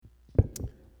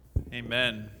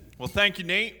Amen. Well, thank you,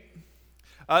 Nate.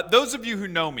 Those of you who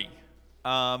know me,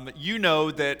 you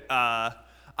know that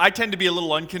I tend to be a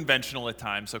little unconventional at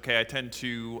times. Okay, I tend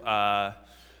to, I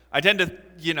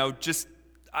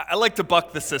like to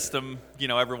buck the system,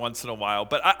 every once in a while.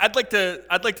 But I'd like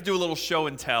to do a little show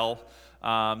and tell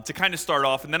to kind of start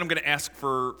off, and then I'm going to ask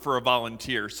for a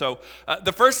volunteer. So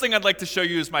the first thing I'd like to show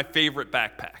you is my favorite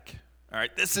backpack. All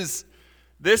right, this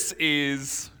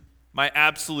is my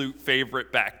absolute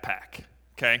favorite backpack,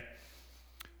 okay?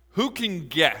 Who can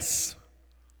guess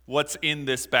what's in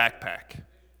this backpack?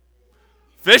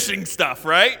 Fishing stuff,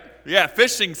 right? Yeah,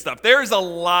 fishing stuff. There's a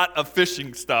lot of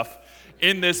fishing stuff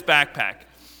in this backpack.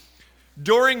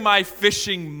 During my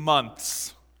fishing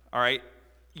months, all right,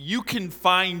 you can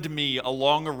find me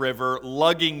along a river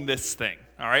lugging this thing,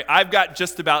 all right? I've got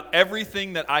just about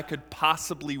everything that I could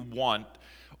possibly want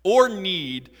or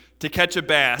need to catch a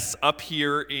bass up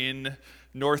here in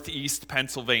northeast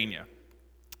Pennsylvania.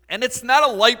 And it's not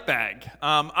a light bag.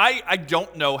 I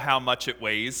don't know how much it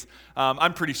weighs.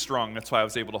 I'm pretty strong. That's why I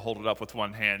was able to hold it up with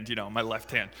one hand, my left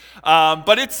hand.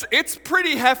 But it's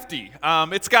pretty hefty.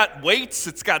 It's got weights.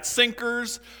 It's got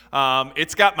sinkers.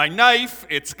 It's got my knife.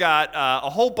 It's got a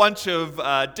whole bunch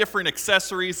of different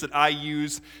accessories that I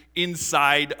use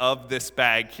inside of this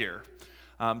bag here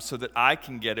so that I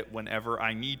can get it whenever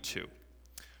I need to.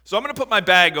 So I'm going to put my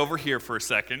bag over here for a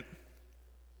second.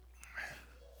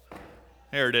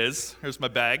 There it is. Here's my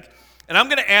bag. And I'm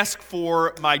going to ask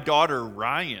for my daughter,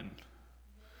 Ryan.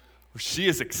 She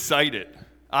is excited.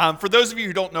 For those of you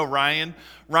who don't know Ryan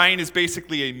is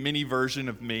basically a mini version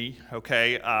of me,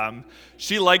 okay?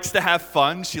 She likes to have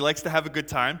fun. She likes to have a good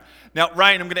time. Now,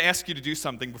 Ryan, I'm going to ask you to do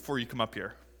something before you come up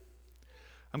here.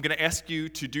 I'm going to ask you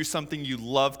to do something you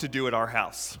love to do at our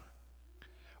house,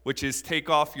 which is take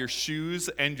off your shoes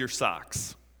and your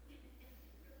socks.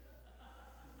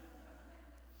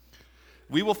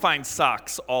 We will find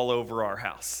socks all over our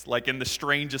house, like in the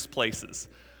strangest places.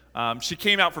 She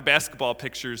came out for basketball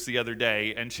pictures the other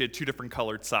day, and she had two different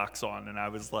colored socks on, and I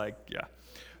was like, yeah.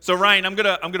 So Ryan, I'm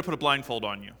gonna put a blindfold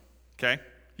on you, okay?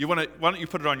 Why don't you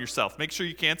put it on yourself? Make sure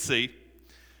you can't see.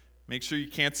 Make sure you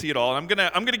can't see at all. I'm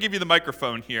gonna give you the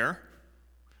microphone here.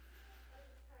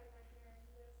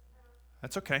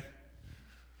 That's okay.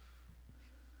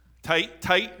 Tight.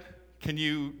 Are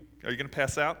you gonna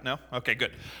pass out? No? Okay,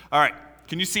 good. All right.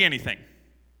 Can you see anything?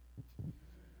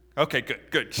 Okay,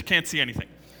 good. She can't see anything.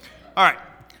 All right.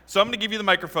 So I'm gonna give you the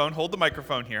microphone. Hold the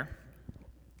microphone here.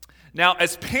 Now,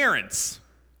 as parents,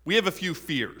 we have a few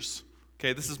fears.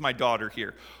 Okay, this is my daughter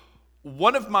here.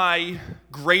 One of my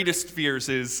greatest fears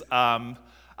is I'm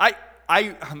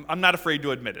not afraid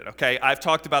to admit it, okay? I've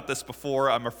talked about this before.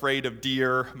 I'm afraid of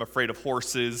deer. I'm afraid of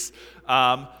horses.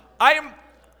 I'm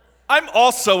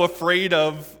also afraid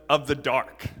of the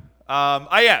dark.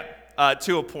 I am,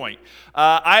 to a point.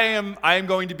 I am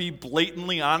going to be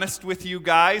blatantly honest with you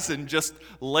guys and just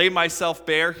lay myself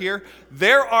bare here.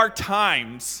 There are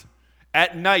times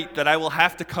at night that I will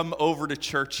have to come over to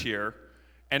church here,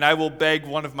 and I will beg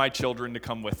one of my children to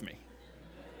come with me.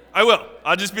 I will.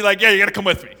 I'll just be like, yeah, you got to come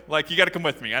with me. Like, you got to come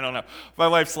with me. I don't know. My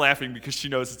wife's laughing because she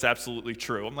knows it's absolutely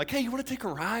true. I'm like, hey, you want to take a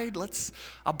ride?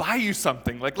 I'll buy you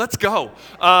something. Like, let's go.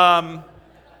 But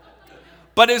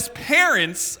as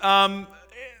parents,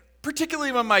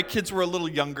 particularly when my kids were a little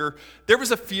younger, there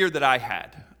was a fear that I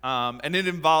had, and it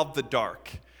involved the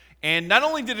dark. And not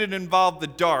only did it involve the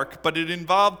dark, but it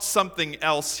involved something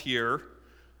else here.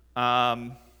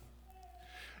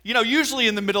 Usually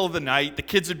in the middle of the night, the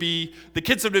kids would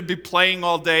be playing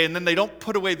all day, and then they don't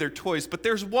put away their toys. But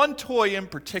there's one toy in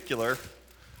particular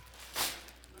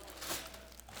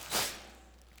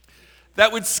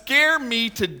that would scare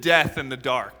me to death in the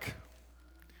dark.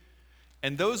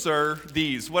 And those are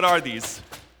these. What are these?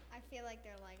 I feel like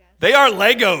they're Legos. They are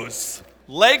Legos.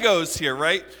 Legos here,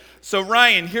 right? So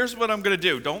Ryan, here's what I'm going to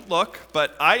do. Don't look,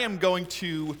 but I am going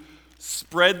to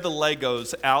spread the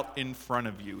Legos out in front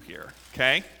of you here,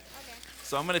 okay?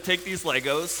 So I'm going to take these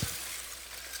Legos,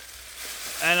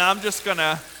 and I'm just going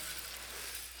to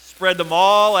spread them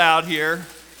all out here.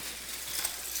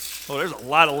 Oh, there's a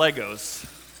lot of Legos.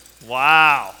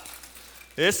 Wow.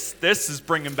 This is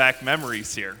bringing back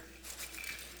memories here.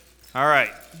 All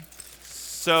right.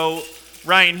 So,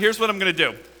 Ryan, here's what I'm going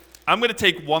to do. I'm going to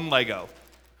take one Lego.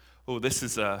 Oh, this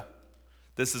is a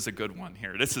good one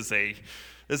here. This is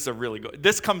a really good.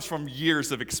 This comes from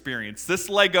years of experience. This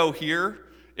Lego here,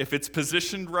 if it's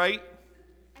positioned right.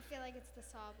 I feel like it's the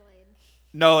saw blade.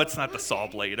 No, it's not the saw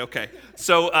blade. Okay.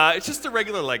 So it's just a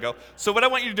regular Lego. So what I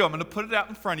want you to do, I'm going to put it out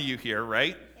in front of you here,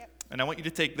 right? Yep. And I want you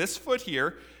to take this foot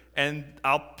here, and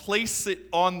I'll place it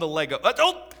on the Lego.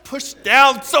 Don't push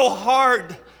down so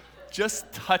hard.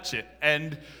 just touch it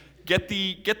and get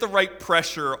the right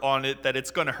pressure on it that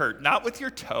it's going to hurt. Not with your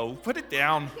toe. Put it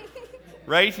down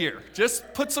right here.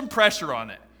 Just put some pressure on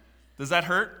it. Does that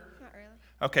hurt? Not really.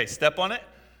 Okay, step on it.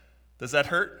 Does that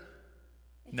hurt?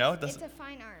 No, it doesn't. It's a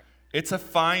fine art. It's a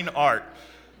fine art.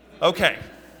 Okay.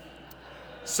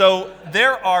 So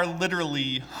there are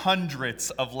literally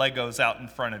hundreds of Legos out in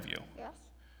front of you. Yes.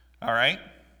 All right?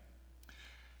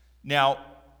 Now,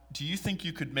 do you think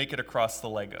you could make it across the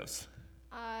Legos?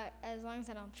 As long as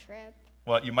I don't trip.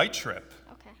 Well, you might trip.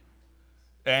 Okay.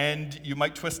 And you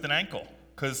might twist an ankle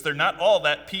because they're not all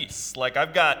that piece. Like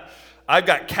I've got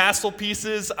castle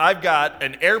pieces. I've got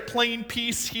an airplane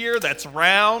piece here that's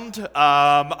round.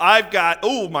 I've got,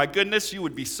 oh my goodness, you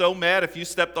would be so mad if you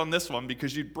stepped on this one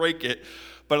because you'd break it.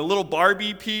 But a little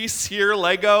Barbie piece here,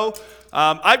 Lego.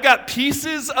 I've got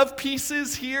pieces of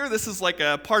pieces here. This is like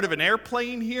a part of an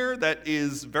airplane here that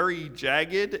is very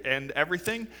jagged and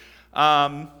everything.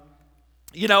 I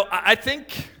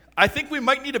think we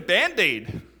might need a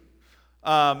Band-Aid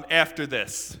after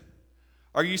this.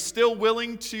 Are you still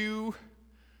willing to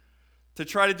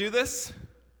try to do this?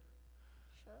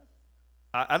 Sure.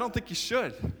 I don't think you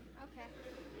should. Okay.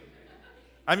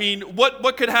 I mean,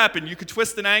 what could happen? You could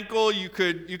twist an ankle, you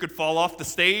could fall off the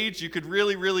stage, you could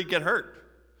really, really get hurt.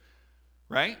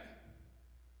 Right?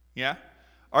 Yeah?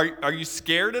 Are you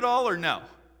scared at all or no?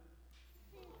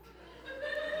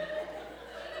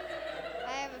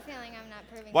 I have a feeling I'm not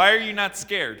proving. Why are you not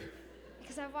scared?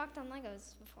 Because I've walked on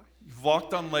Legos before. You've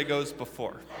walked on Legos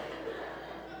before.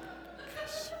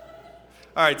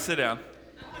 All right, sit down.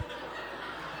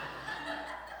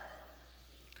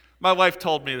 My wife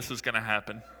told me this was going to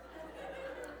happen.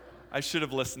 I should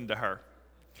have listened to her.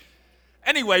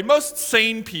 Anyway, most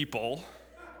sane people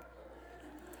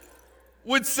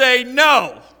would say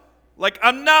no. Like,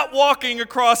 I'm not walking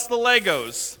across the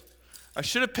Legos. I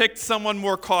should have picked someone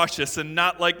more cautious and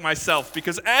not like myself,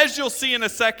 because as you'll see in a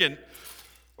second,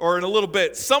 or in a little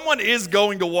bit, someone is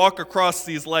going to walk across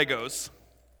these Legos.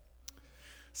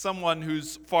 Someone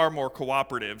who's far more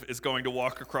cooperative is going to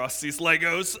walk across these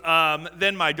Legos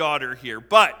than my daughter here.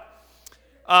 But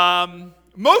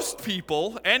most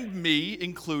people, and me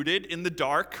included, in the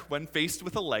dark, when faced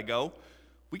with a Lego,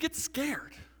 we get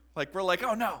scared. Like, we're like,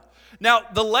 oh no. Now,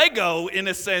 the Lego, in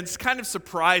a sense, kind of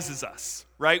surprises us,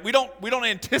 right? We don't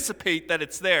anticipate that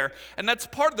it's there, and that's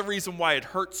part of the reason why it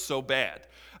hurts so bad.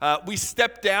 We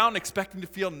step down expecting to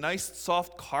feel nice,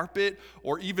 soft carpet,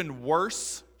 or even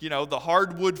worse, the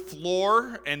hardwood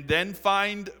floor, and then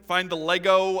find the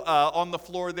Lego on the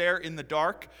floor there in the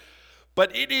dark.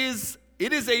 But it is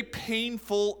a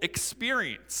painful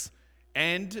experience,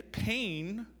 and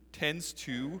pain tends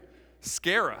to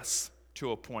scare us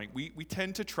to a point. We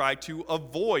tend to try to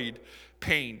avoid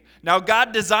pain. Now,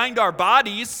 God designed our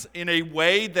bodies in a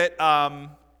way that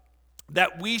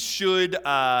we should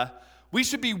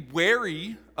be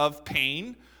wary of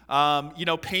pain.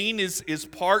 Pain is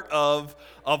part of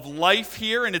life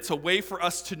here, and it's a way for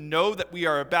us to know that we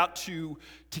are about to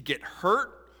get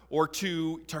hurt or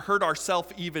to hurt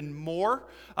ourselves even more.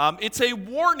 It's a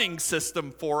warning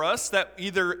system for us that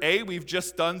either A, we've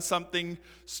just done something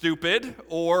stupid,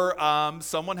 or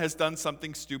someone has done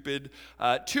something stupid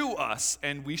to us,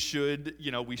 and we should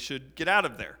get out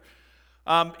of there.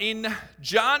 In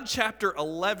John chapter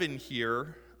 11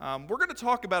 here, we're going to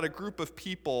talk about a group of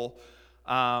people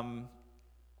that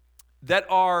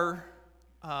are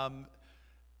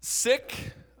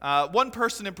sick. One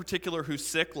person in particular who's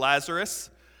sick, Lazarus.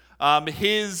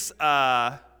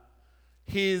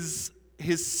 His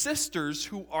sisters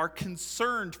who are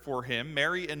concerned for him,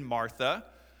 Mary and Martha.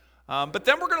 But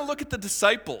then we're going to look at the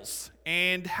disciples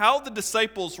and how the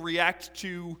disciples react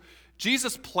to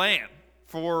Jesus' plan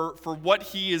for what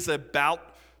he is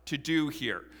about to do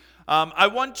here. I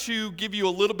want to give you a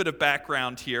little bit of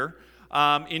background here.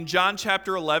 In John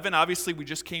chapter 11, obviously we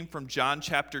just came from John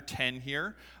chapter 10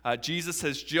 here. Jesus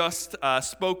has just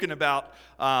spoken about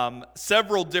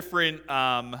several different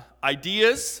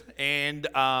ideas and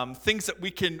things that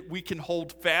we can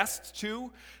hold fast to.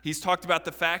 He's talked about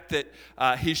the fact that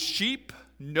his sheep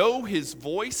know his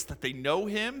voice, that they know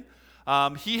him.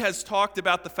 He has talked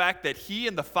about the fact that he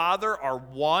and the Father are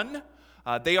one.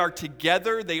 They are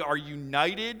together, they are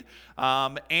united,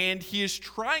 and he is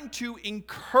trying to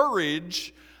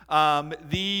encourage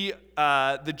the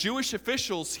Jewish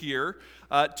officials here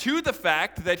to the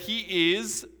fact that he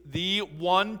is the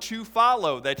one to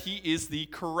follow, that he is the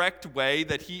correct way,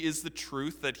 that he is the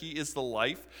truth, that he is the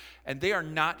life, and they are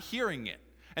not hearing it.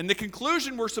 And the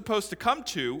conclusion we're supposed to come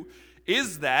to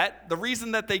is that the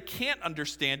reason that they can't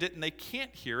understand it and they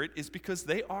can't hear it is because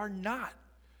they are not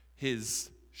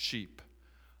his sheep.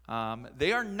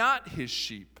 They are not his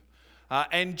sheep.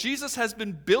 And Jesus has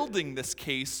been building this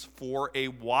case for a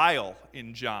while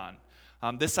in John.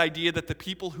 This idea that the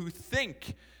people who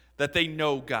think that they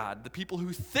know God, the people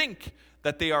who think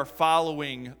that they are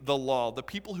following the law, the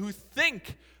people who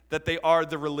think that they are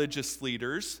the religious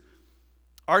leaders,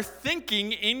 are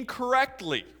thinking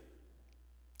incorrectly.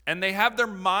 And they have their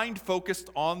mind focused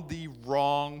on the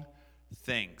wrong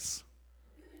things.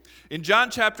 In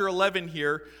John chapter 11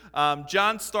 here,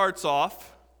 John starts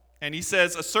off and he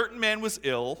says, "A certain man was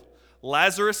ill,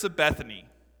 Lazarus of Bethany.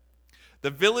 The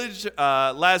village,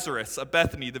 Lazarus of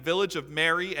Bethany, the village of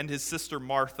Mary and his sister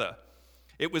Martha.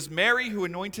 It was Mary who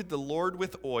anointed the Lord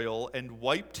with oil and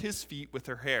wiped his feet with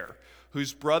her hair,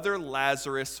 whose brother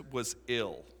Lazarus was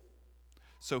ill.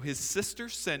 So the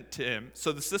sisters sent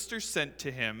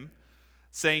to him,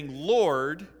 saying,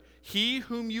 'Lord, he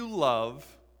whom you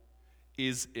love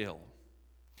is ill.'"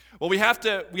 Well, we have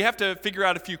to figure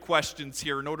out a few questions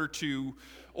here in order to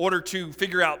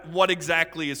figure out what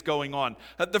exactly is going on.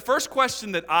 The first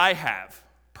question that I have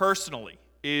personally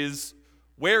is,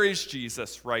 where is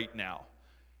Jesus right now?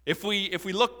 If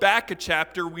we look back a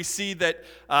chapter, we see that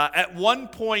at one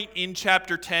point in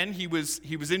chapter 10, he was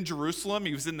in Jerusalem,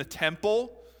 he was in the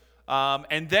temple,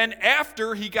 and then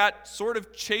after he got sort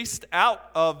of chased out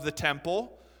of the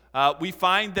temple, we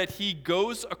find that he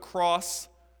goes across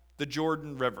the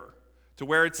Jordan River to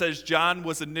where it says John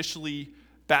was initially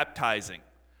baptizing.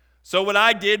 So what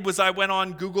I did was I went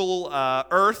on Google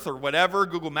Earth or whatever,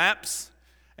 Google Maps,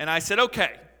 and I said,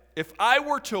 okay, if I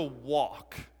were to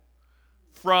walk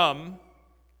from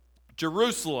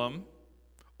Jerusalem,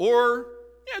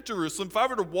 if I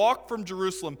were to walk from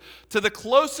Jerusalem to the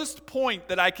closest point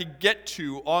that I could get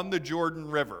to on the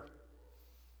Jordan River,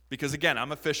 because again,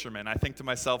 I'm a fisherman. I think to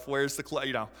myself, what's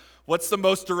the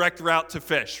most direct route to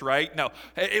fish, right? No,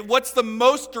 what's the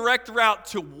most direct route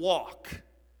to walk?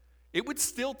 It would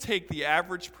still take the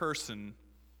average person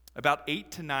about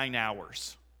 8 to 9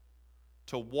 hours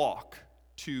to walk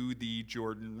to the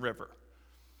Jordan River.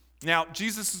 Now,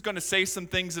 Jesus is going to say some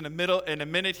things in a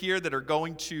minute here that are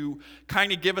going to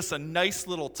kind of give us a nice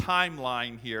little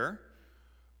timeline here.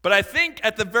 But I think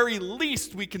at the very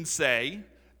least we can say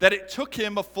that it took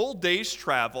him a full day's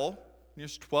travel.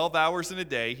 There's 12 hours in a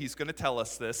day. He's going to tell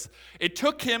us this. It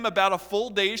took him about a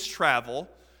full day's travel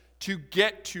to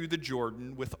get to the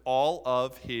Jordan with all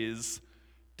of his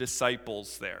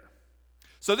disciples there.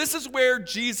 So this is where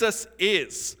Jesus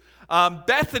is.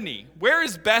 Bethany. Where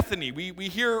is Bethany? We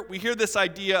hear this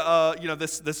idea,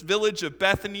 this village of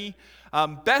Bethany.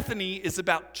 Bethany is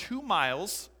about 2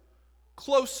 miles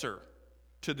closer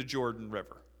to the Jordan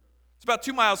River. It's about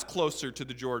 2 miles closer to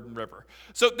the Jordan River.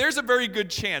 So there's a very good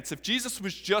chance if Jesus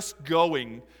was just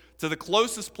going to the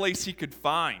closest place he could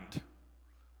find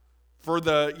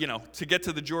to get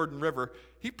to the Jordan River,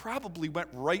 he probably went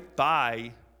right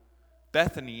by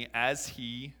Bethany as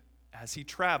he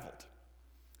traveled.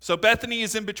 So Bethany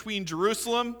is in between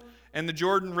Jerusalem and the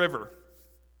Jordan River.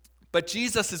 But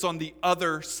Jesus is on the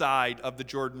other side of the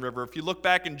Jordan River. If you look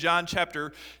back in John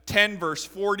chapter 10, verse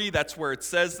 40, that's where it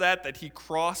says that he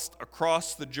crossed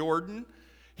across the Jordan.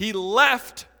 He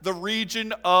left the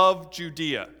region of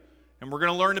Judea. And we're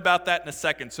going to learn about that in a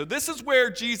second. So this is where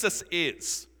Jesus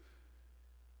is.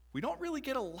 We don't really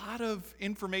get a lot of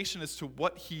information as to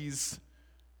what he's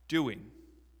doing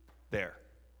there.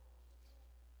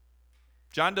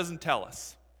 John doesn't tell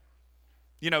us.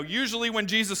 Usually when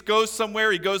Jesus goes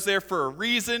somewhere, he goes there for a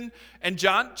reason, and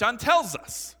John tells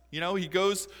us. He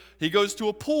goes to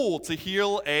a pool to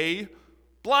heal a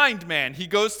blind man. He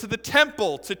goes to the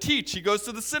temple to teach. He goes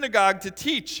to the synagogue to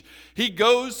teach. He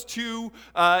goes to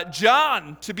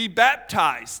John to be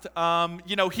baptized.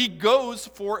 He goes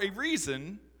for a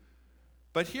reason,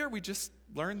 but here we just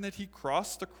learn that he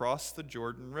crossed across the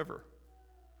Jordan River.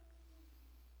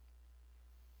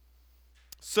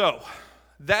 So,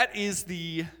 that is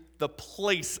the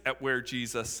place at where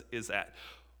Jesus is at.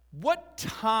 What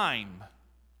time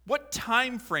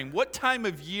frame, what time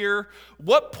of year,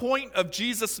 what point of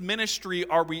Jesus' ministry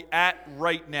are we at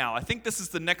right now? I think this is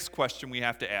the next question we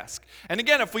have to ask. And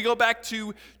again, if we go back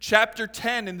to chapter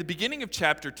 10, in the beginning of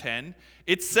chapter 10,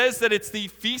 it says that it's the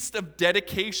Feast of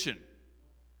Dedication.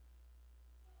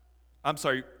 I'm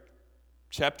sorry,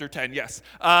 chapter 10, yes.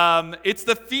 It's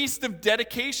the Feast of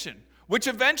Dedication, which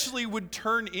eventually would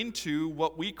turn into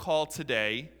what we call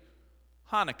today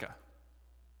Hanukkah.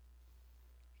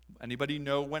 Anybody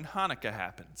know when Hanukkah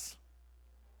happens?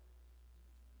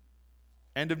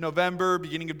 End of November,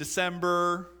 beginning of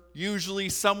December, usually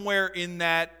somewhere in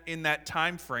that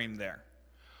time frame there.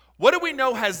 What do we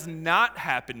know has not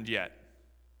happened yet?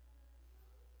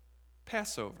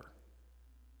 Passover.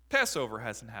 Passover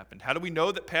hasn't happened. How do we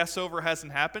know that Passover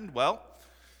hasn't happened? Well,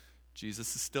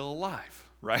 Jesus is still alive,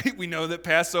 right? We know that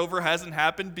Passover hasn't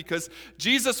happened because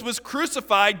Jesus was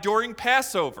crucified during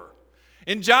Passover.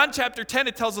 In John chapter 10,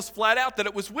 it tells us flat out that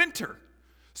it was winter.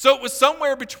 So it was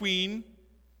somewhere between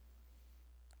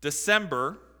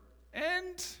December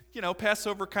and,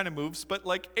 Passover kind of moves, but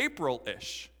like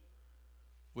April-ish,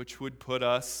 which would put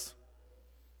us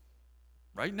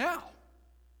right now,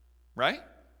 right?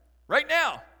 Right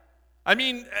now. I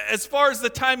mean, as far as the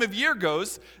time of year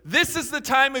goes, this is the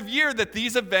time of year that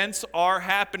these events are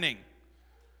happening.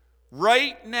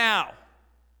 Right now.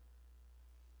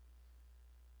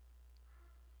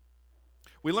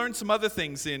 We learned some other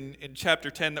things in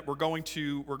chapter 10 that we're going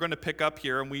to pick up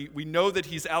here, and we know that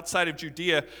he's outside of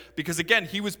Judea because, again,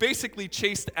 he was basically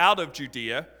chased out of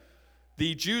Judea.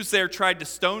 The Jews there tried to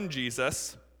stone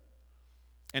Jesus,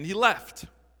 and he left.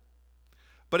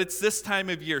 But it's this time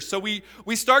of year. So we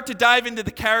start to dive into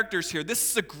the characters here. This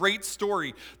is a great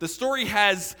story. The story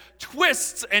has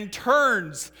twists and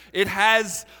turns. It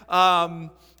has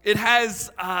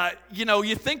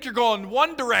you think you're going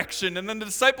one direction, and then the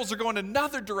disciples are going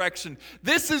another direction.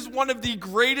 This is one of the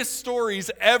greatest stories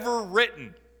ever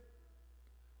written.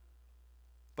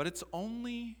 But it's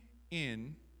only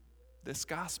in this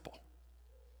gospel.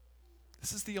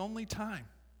 This is the only time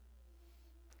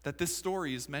that this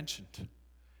story is mentioned,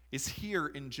 is here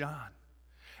in John.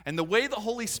 And the way the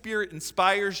Holy Spirit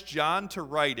inspires John to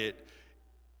write it,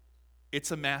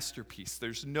 it's a masterpiece.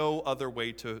 There's no other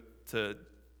way to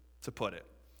put it.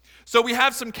 So we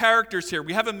have some characters here.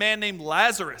 We have a man named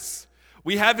Lazarus.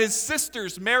 We have his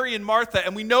sisters, Mary and Martha,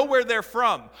 and we know where they're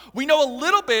from. We know a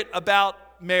little bit about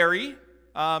Mary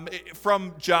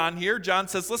from John here. John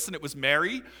says, listen, it was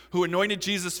Mary who anointed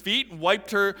Jesus' feet and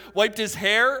wiped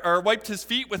his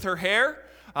feet with her hair.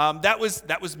 That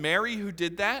was Mary who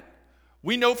did that.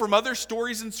 We know from other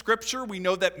stories in Scripture, we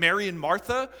know that Mary and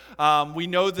Martha, we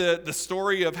know the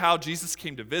story of how Jesus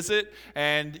came to visit,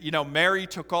 and, Mary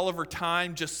took all of her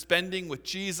time just spending with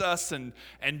Jesus and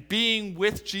being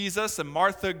with Jesus, and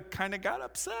Martha kind of got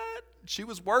upset. She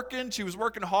was working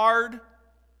hard.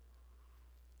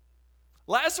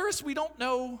 Lazarus, we don't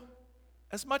know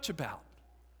as much about.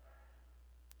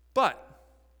 But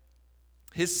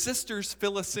his sisters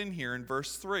fill us in here in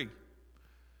verse 3.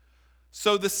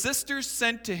 So the sisters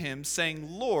sent to him, saying,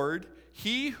 Lord,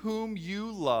 he whom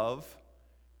you love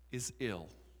is ill.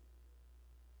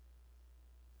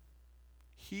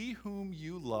 He whom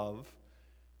you love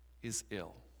is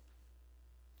ill.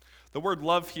 The word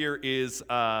love here is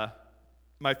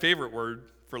my favorite word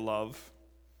for love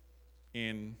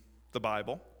in the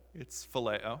Bible. It's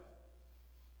phileo,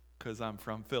 because I'm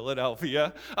from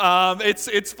Philadelphia.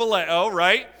 It's phileo,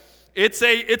 right? It's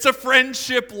a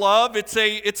friendship love. It's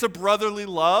a brotherly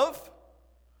love.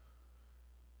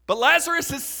 But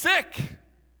Lazarus is sick.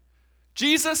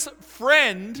 Jesus'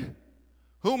 friend,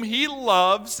 whom he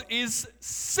loves, is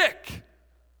sick.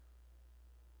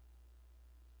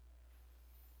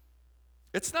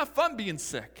 It's not fun being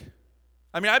sick.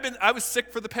 I mean, I was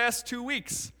sick for the past 2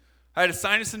 weeks. I had a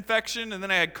sinus infection, and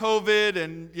then I had COVID,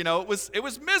 and it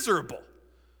was miserable.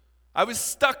 I was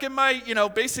stuck in my,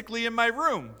 basically in my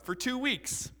room for 2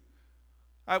 weeks.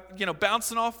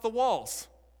 Bouncing off the walls.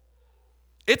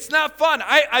 It's not fun.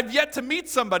 I've yet to meet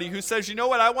somebody who says, you know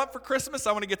what I want for Christmas?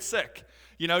 I want to get sick.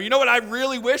 You know what I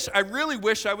really wish? I really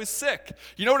wish I was sick.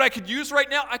 You know what I could use right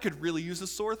now? I could really use a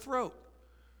sore throat.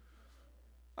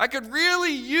 I could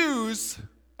really use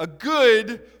a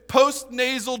good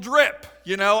post-nasal drip.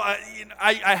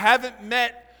 I haven't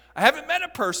met a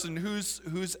person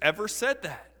who's ever said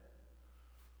that.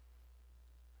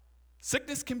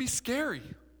 Sickness can be scary.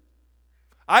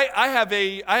 I have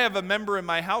a member in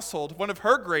my household, one of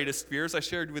her greatest fears. I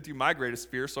shared with you my greatest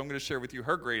fear, so I'm going to share with you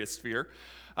her greatest fear.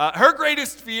 Her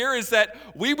greatest fear is that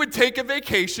we would take a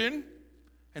vacation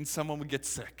and someone would get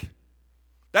sick.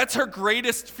 That's her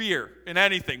greatest fear in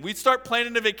anything. We'd start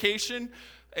planning a vacation.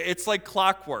 It's like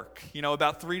clockwork.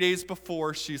 About 3 days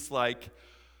before, she's like,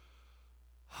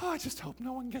 I just hope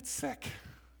no one gets sick.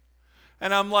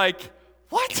 And I'm like,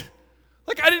 what?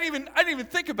 Like, I didn't even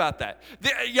think about that.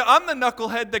 I'm the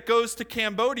knucklehead that goes to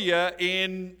Cambodia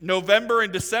in November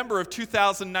and December of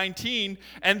 2019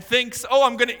 and thinks,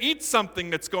 I'm going to eat something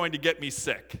that's going to get me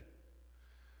sick.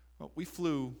 Well, we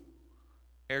flew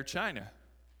Air China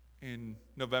in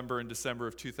November and December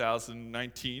of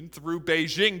 2019 through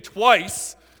Beijing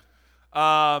twice.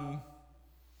 COVID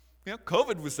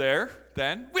was there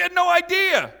then. We had no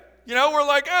idea. We're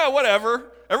like,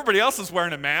 whatever. Everybody else is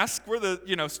wearing a mask. We're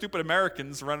the, stupid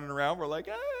Americans running around. We're like,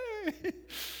 hey,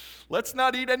 let's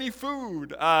not eat any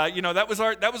food. That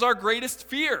was our greatest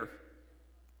fear.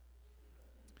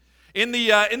 In the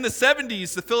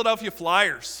 70s, the Philadelphia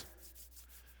Flyers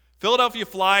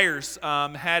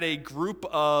had a group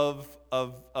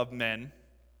of men.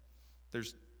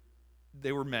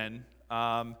 They were men.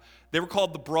 They were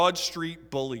called the Broad Street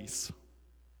Bullies.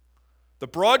 The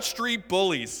Broad Street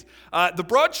Bullies. The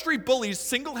Broad Street Bullies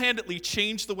single-handedly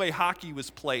changed the way hockey was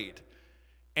played,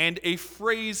 and a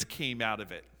phrase came out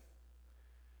of it.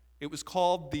 It was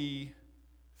called the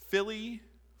Philly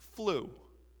Flu.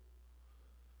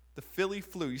 The Philly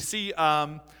Flu. You see,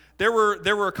 there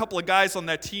were a couple of guys on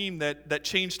that team that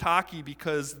changed hockey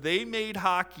because they made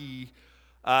hockey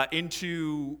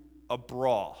into a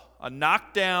brawl, a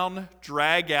knockdown,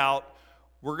 drag out.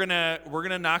 We're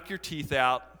gonna knock your teeth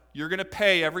out. You're gonna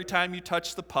pay every time you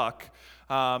touch the puck.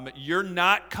 You're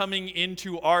not coming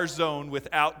into our zone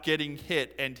without getting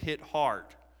hit and hit hard.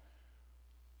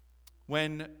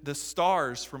 When the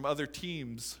stars from other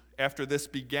teams after this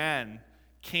began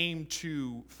came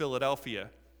to Philadelphia,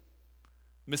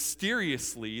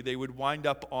 mysteriously they would wind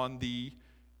up on the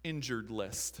injured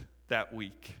list that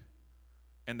week,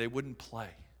 and they wouldn't play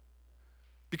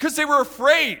because they were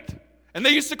afraid, and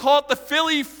they used to call it the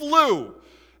Philly Flu.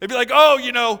 They'd be like,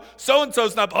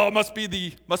 so-and-so's not, must be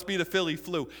the Philly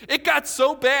Flu. It got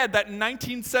so bad that in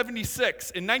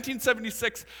 1976,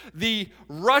 the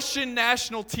Russian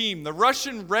national team, the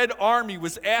Russian Red Army,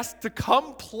 was asked to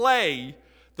come play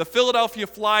the Philadelphia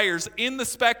Flyers in the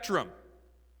Spectrum.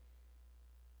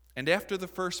 And after the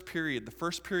first period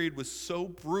was so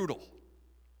brutal,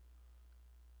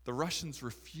 the Russians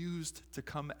refused to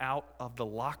come out of the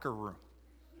locker room.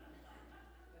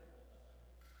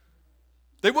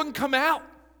 They wouldn't come out.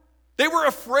 They were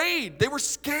afraid. They were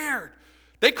scared.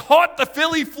 They caught the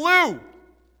Philly Flu.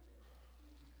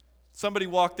 Somebody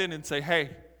walked in and said, hey,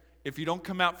 if you don't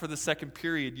come out for the second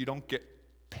period, you don't get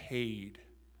paid.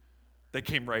 They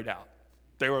came right out.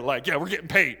 They were like, yeah, we're getting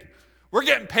paid. We're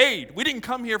getting paid. We didn't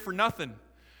come here for nothing.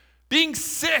 Being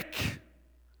sick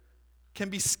can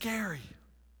be scary.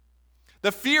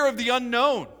 The fear of the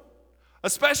unknown,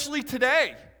 especially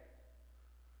today.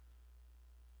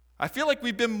 I feel like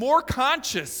we've been more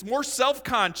conscious, more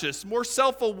self-conscious, more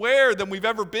self-aware than we've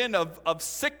ever been of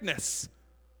sickness.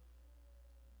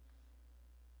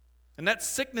 And that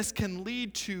sickness can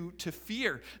lead to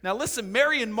fear. Now listen,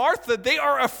 Mary and Martha, they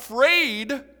are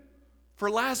afraid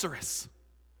for Lazarus.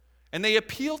 And they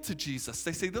appeal to Jesus.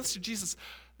 They say, listen, Jesus,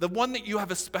 the one that you have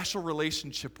a special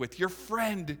relationship with, your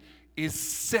friend is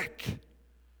sick.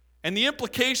 And the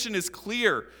implication is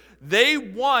clear. They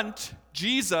want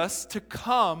Jesus to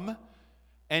come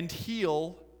and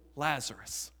heal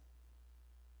Lazarus.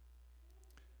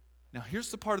 Now, here's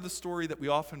the part of the story that we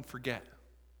often forget.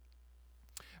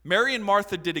 Mary and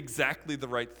Martha did exactly the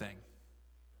right thing.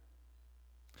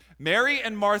 Mary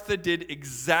and Martha did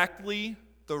exactly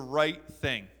the right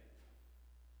thing.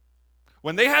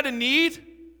 When they had a need,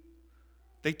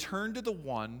 they turned to the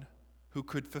one who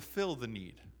could fulfill the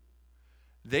need.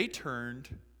 They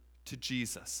turned to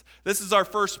Jesus. This is our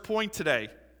first point today.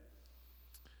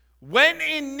 When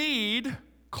in need,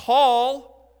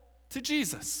 call to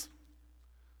Jesus.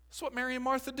 That's what Mary and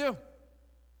Martha do.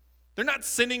 They're not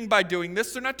sinning by doing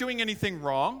this. They're not doing anything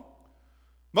wrong.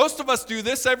 Most of us do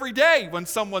this every day when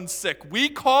someone's sick. We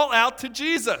call out to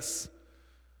Jesus.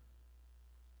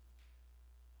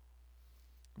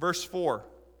 Verse 4.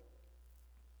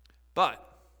 But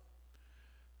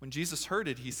when Jesus heard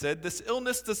it, he said, this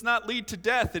illness does not lead to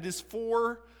death. It is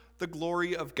for the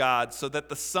glory of God, so that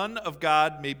the Son of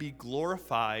God may be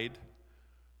glorified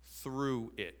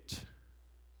through it.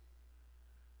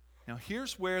 Now,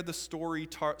 here's where the story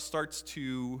starts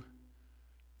to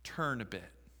turn a bit.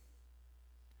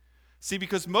 See,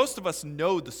 because most of us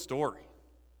know the story.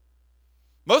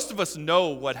 Most of us know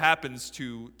what happens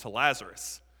to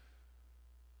Lazarus.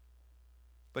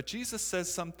 But Jesus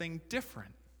says something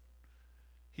different.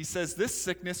 He says this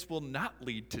sickness will not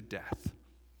lead to death.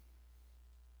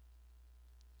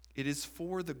 It is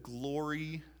for the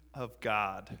glory of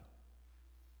God.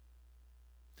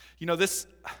 You know, this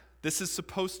is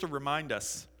supposed to remind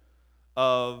us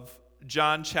of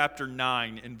John chapter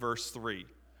 9 and verse 3.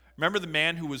 Remember the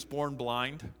man who was born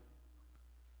blind?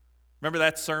 Remember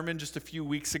that sermon just a few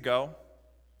weeks ago?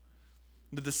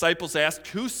 The disciples asked,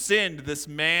 who sinned, this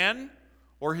man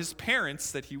or his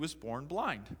parents, that he was born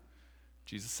blind?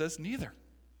 Jesus says, neither.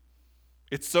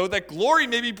 It's so that glory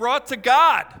may be brought to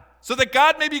God, so that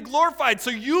God may be glorified, so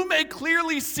you may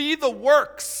clearly see the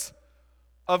works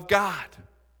of God.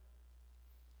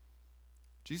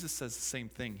 Jesus says the same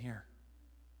thing here.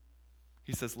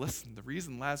 He says, listen, the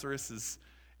reason Lazarus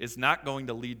is not going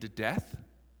to lead to death.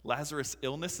 Lazarus'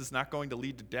 illness is not going to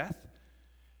lead to death.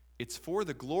 It's for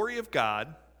the glory of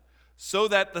God, so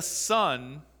that the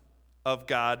Son of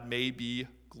God may be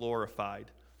glorified.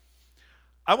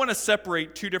 I want to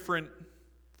separate two different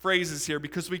phrases here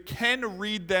because we can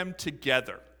read them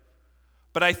together.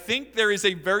 But I think there is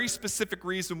a very specific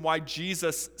reason why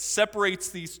Jesus separates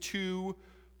these two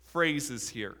phrases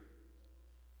here.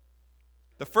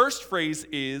 The first phrase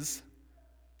is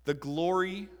the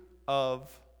glory of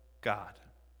God.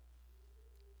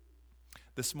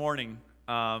 This morning,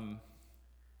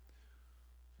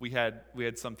 we had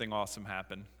something awesome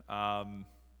happen.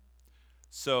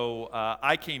 So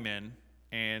I came in,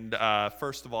 and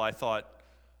first of all, I thought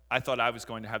I was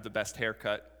going to have the best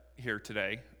haircut here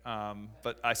today,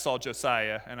 but I saw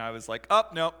Josiah, and I was like, oh,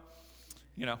 no,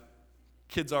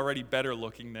 kid's already better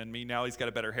looking than me. Now he's got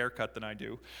a better haircut than I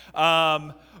do.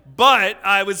 But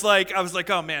I was like,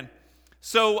 oh man.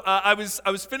 So I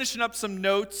was finishing up some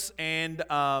notes, and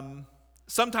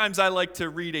sometimes I like to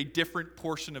read a different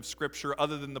portion of Scripture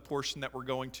other than the portion that we're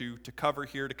going to cover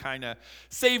here to kind of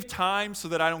save time so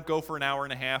that I don't go for an hour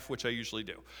and a half, which I usually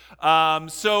do.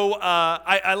 So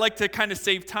I like to kind of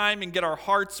save time and get our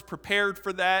hearts prepared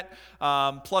for that,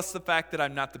 plus the fact that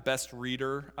I'm not the best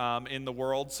reader in the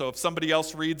world. So if somebody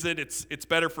else reads it, it's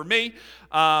better for me.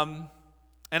 And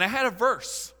I had a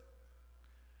verse.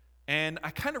 And I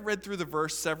kind of read through the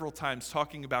verse several times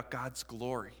talking about God's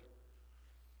glory.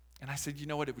 And I said, you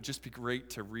know what, it would just be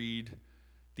great to read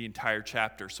the entire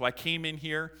chapter. So I came in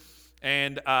here,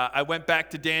 and I went back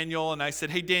to Daniel, and I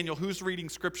said, hey, Daniel, who's reading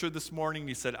Scripture this morning?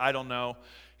 He said, I don't know.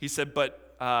 He said,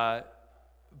 but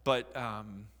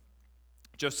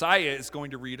Josiah is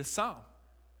going to read a psalm.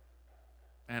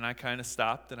 And I kind of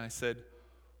stopped, and I said,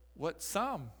 what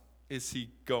psalm is he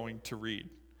going to read?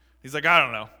 He's like, I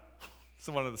don't know. It's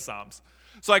one of the psalms.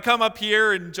 So I come up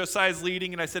here, and Josiah's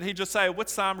leading, and I said, hey, Josiah, what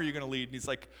psalm are you going to lead? And he's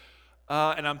like,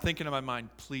 and I'm thinking in my mind,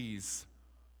 please,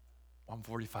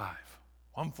 145.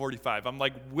 145. I'm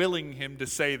like willing him to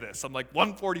say this. I'm like,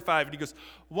 145. And he goes,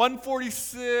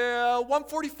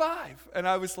 145. And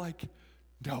I was like,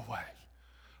 no way.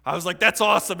 I was like, that's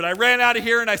awesome. And I ran out of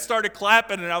here, and I started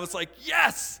clapping, and I was like,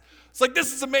 yes. It's like,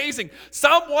 this is amazing.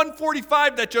 Psalm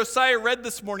 145 that Josiah read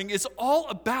this morning is all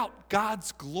about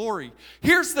God's glory.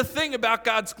 Here's the thing about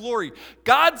God's glory.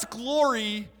 God's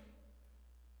glory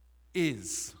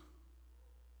is.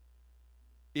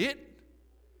 It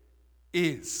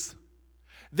is.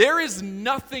 There is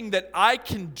nothing that I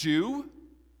can do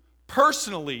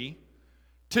personally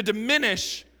to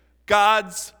diminish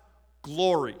God's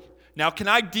glory. Now, can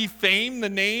I defame the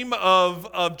name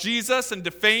of Jesus and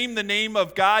defame the name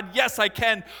of God? Yes, I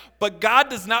can. But God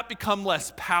does not become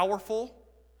less powerful.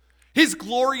 His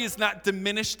glory is not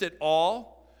diminished at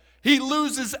all. He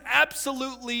loses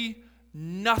absolutely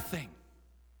nothing.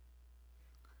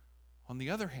 On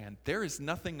the other hand, there is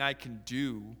nothing I can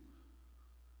do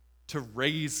to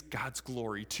raise God's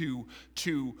glory, to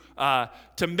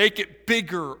make it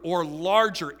bigger or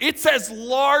larger. It's as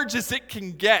large as it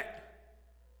can get.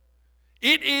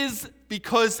 It is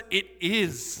because it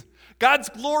is. God's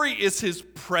glory is His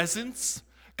presence.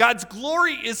 God's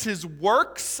glory is His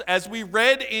works, as we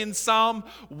read in Psalm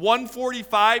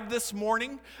 145 this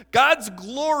morning. God's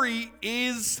glory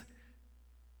is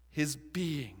His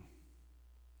being.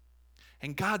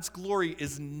 And God's glory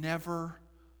is never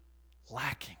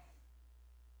lacking.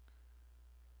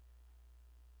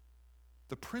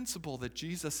 The principle that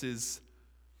Jesus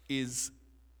is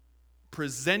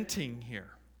presenting here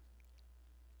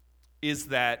is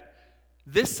that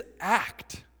this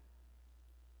act,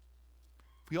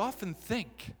 we often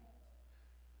think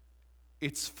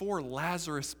it's for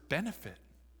Lazarus' benefit.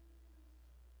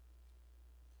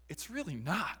 It's really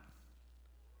not.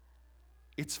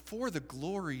 It's for the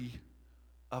glory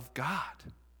of God.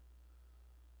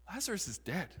 Lazarus is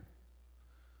dead.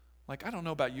 Like, I don't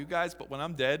know about you guys, but when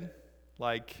I'm dead,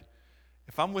 like,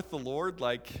 if I'm with the Lord,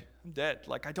 like, I'm dead.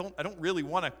 Like, I don't really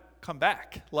want to come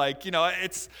back. Like,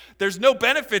 there's no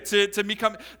benefit to me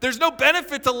coming. There's no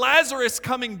benefit to Lazarus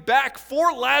coming back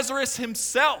for Lazarus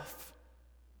himself.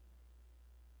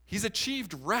 He's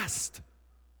achieved rest.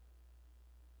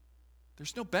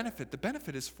 There's no benefit. The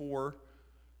benefit is for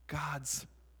God's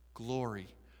glory.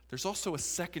 There's also a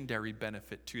secondary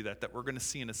benefit to that we're going to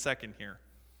see in a second here.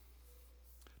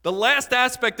 The last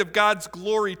aspect of God's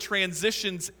glory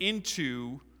transitions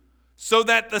into so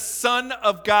that the Son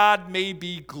of God may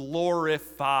be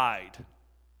glorified.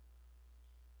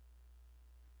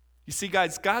 You see,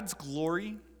 guys, God's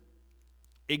glory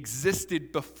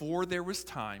existed before there was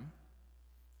time,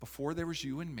 before there was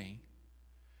you and me,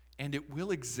 and it will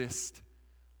exist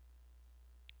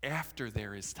after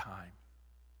there is time.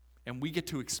 And we get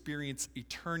to experience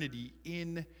eternity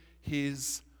in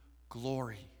his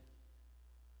glory.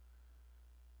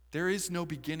 There is no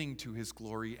beginning to his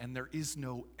glory, and there is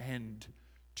no end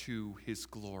to his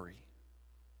glory.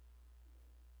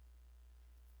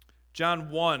 John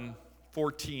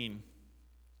 1:14.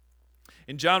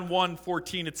 In John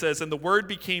 1:14 it says, "And the Word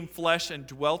became flesh and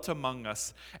dwelt among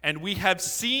us, and we have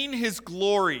seen his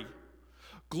glory,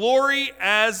 glory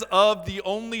as of the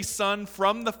only Son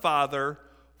from the Father,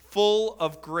 full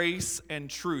of grace and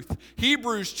truth."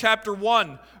 Hebrews chapter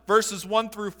 1, verses 1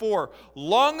 through 4.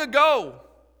 "Long ago,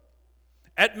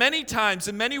 at many times,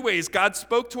 in many ways, God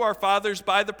spoke to our fathers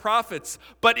by the prophets,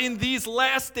 but in these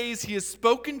last days he has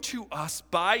spoken to us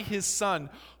by his Son,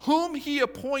 whom he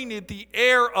appointed the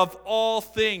heir of all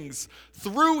things.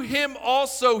 Through him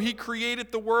also he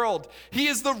created the world. He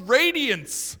is the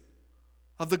radiance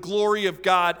of the glory of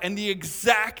God and the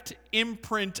exact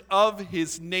imprint of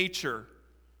his nature.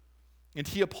 And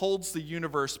he upholds the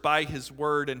universe by his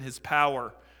word and his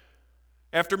power.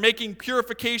 After making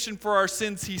purification for our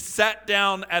sins, he sat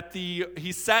down at the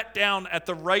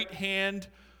right hand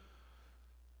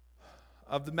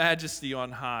of the Majesty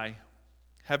on high,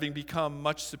 having become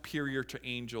much superior to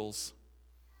angels,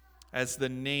 as the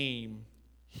name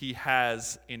he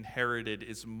has inherited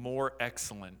is more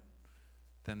excellent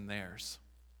than theirs."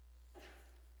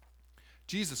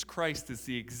 Jesus Christ is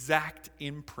the exact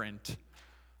imprint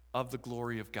of the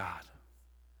glory of God.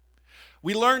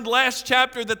 We learned last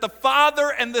chapter that the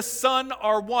Father and the Son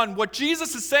are one. What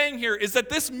Jesus is saying here is that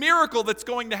this miracle that's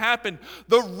going to happen,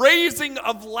 the raising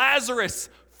of Lazarus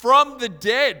from the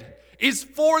dead, is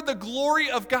for the glory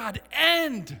of God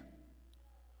and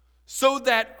so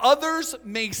that others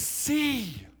may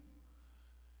see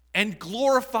and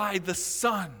glorify the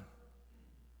Son.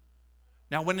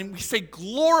 Now, when we say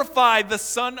glorify the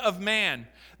Son of Man,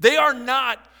 they are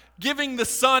not giving the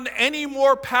Son any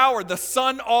more power. The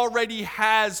Son already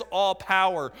has all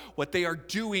power. What they are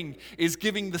doing is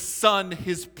giving the Son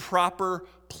his proper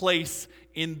place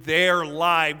in their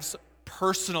lives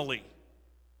personally.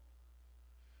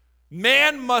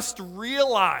 Man must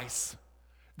realize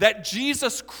that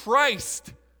Jesus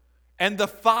Christ and the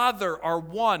Father are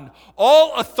one.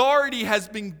 All authority has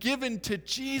been given to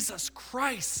Jesus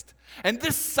Christ. And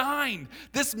this sign,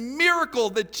 this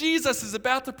miracle that Jesus is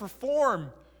about to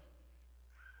perform,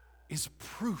 is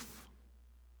proof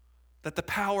that the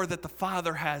power that the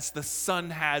Father has, the Son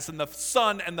has, and the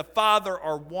Son and the Father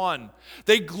are one.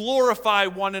 They glorify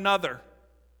one another.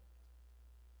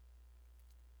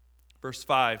 Verse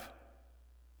 5,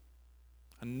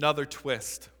 another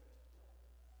twist.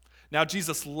 "Now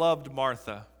Jesus loved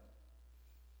Martha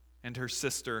and her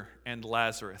sister and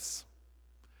Lazarus.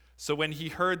 So when he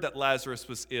heard that Lazarus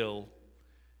was ill,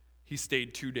 he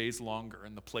stayed 2 days longer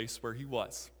in the place where he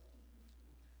was."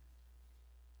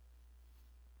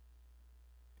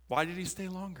 Why did he stay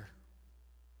longer?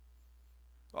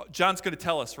 Well, John's going to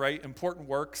tell us, right? Important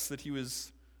works that he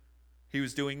was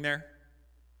doing there.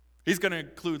 He's going to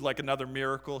include like another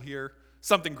miracle here.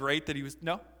 Something great that he was...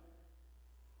 No.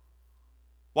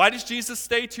 Why does Jesus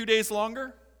stay 2 days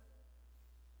longer?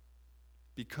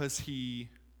 Because he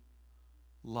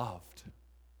loved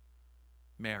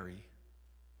Mary,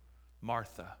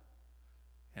 Martha,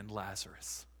 and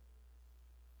Lazarus.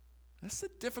 This is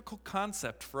a difficult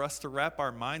concept for us to wrap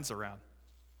our minds around.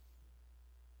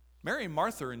 Mary and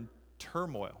Martha are in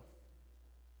turmoil.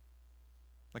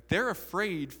 Like they're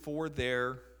afraid for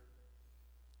their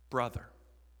brother.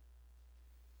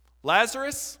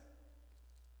 Lazarus,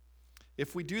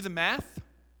 if we do the math,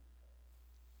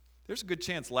 there's a good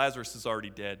chance Lazarus is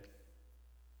already dead.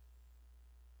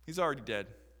 He's already dead.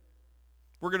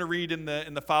 We're going to read in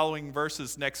the following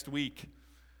verses next week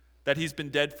that he's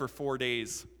been dead for 4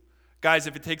 days. Guys,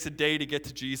 if it takes a day to get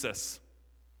to Jesus,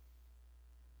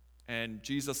 and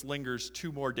Jesus lingers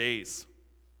 2 more days,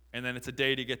 and then it's a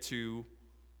day to get to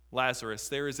Lazarus,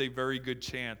 there is a very good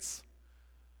chance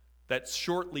that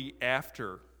shortly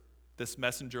after this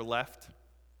messenger left,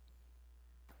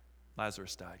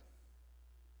 Lazarus died.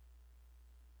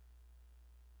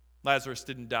 Lazarus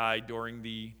didn't die during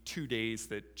the 2 days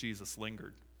that Jesus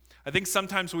lingered. I think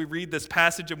sometimes we read this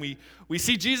passage and we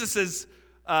see Jesus as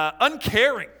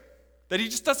uncaring, that he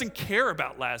just doesn't care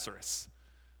about Lazarus.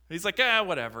 He's like,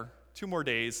 whatever, 2 more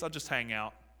days, I'll just hang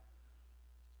out.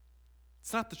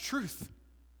 It's not the truth.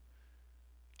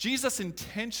 Jesus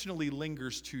intentionally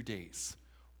lingers 2 days.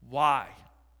 Why?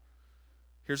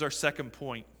 Here's our second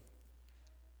point.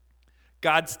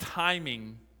 God's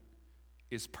timing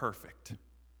is perfect.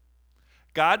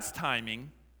 God's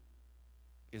timing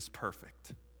is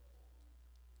perfect.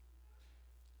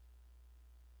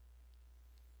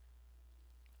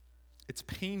 It's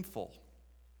painful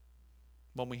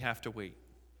when we have to wait.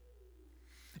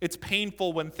 It's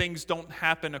painful when things don't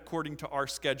happen according to our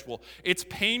schedule. It's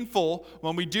painful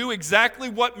when we do exactly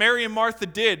what Mary and Martha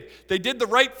did. They did the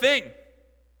right thing.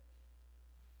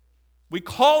 We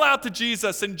call out to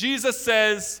Jesus, and Jesus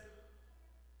says,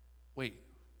 wait.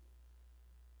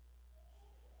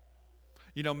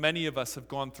 You know, many of us have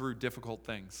gone through difficult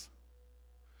things.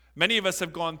 Many of us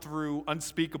have gone through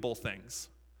unspeakable things.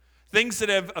 Things that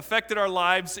have affected our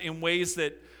lives in ways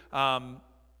that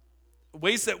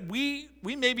we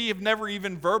maybe have never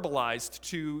even verbalized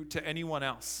to anyone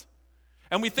else.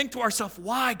 And we think to ourselves,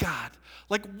 why, God?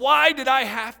 Like, why did I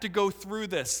have to go through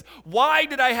this? Why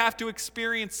did I have to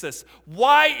experience this?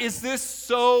 Why is this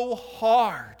so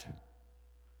hard?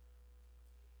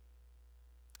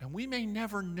 And we may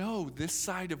never know this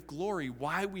side of glory,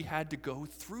 why we had to go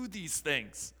through these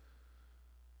things.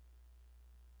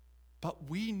 But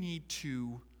we need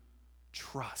to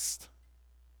trust.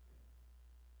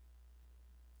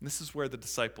 And this is where the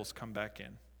disciples come back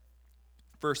in.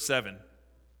 Verse 7.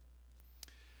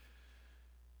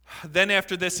 Then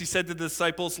after this, he said to the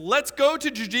disciples, let's go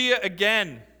to Judea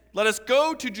again. Let us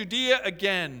go to Judea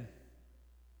again.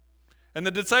 And the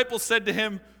disciples said to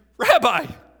him, Rabbi,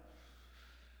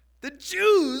 the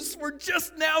Jews were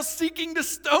just now seeking to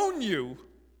stone you,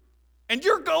 and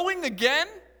you're going again?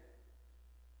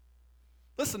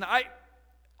 Listen,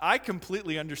 I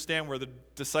completely understand where the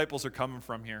disciples are coming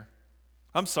from here.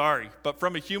 I'm sorry, but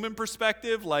from a human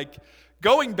perspective, like,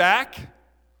 going back,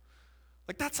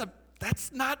 like,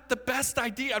 that's not the best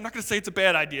idea. I'm not going to say it's a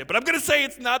bad idea, but I'm going to say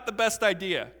it's not the best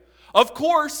idea. Of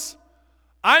course,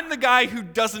 I'm the guy who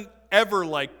doesn't ever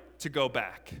like to go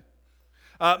back.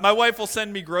 My wife will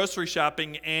send me grocery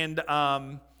shopping, and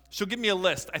she'll give me a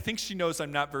list. I think she knows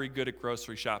I'm not very good at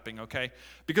grocery shopping, okay?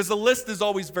 Because the list is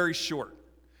always very short.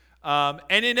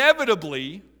 And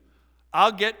inevitably,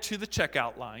 I'll get to the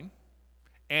checkout line,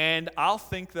 and I'll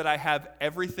think that I have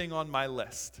everything on my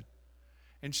list.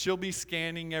 And she'll be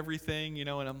scanning everything, and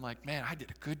I'm like, man, I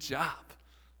did a good job.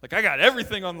 Like, I got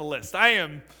everything on the list. I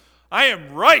am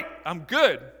right. I'm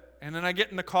good. And then I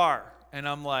get in the car, and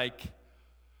I'm like,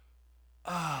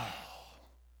 oh,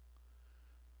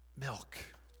 milk.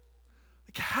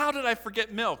 Like, how did I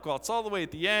forget milk? Well, it's all the way at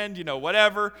the end,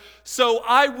 whatever. So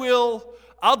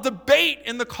I'll debate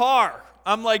in the car.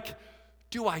 I'm like,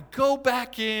 do I go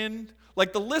back in?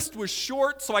 Like, the list was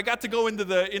short, so I got to go into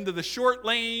the short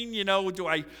lane.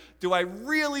 Do I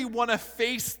really want to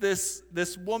face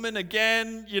this woman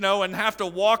again? And have to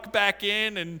walk back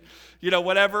in and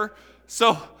whatever.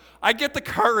 So I get the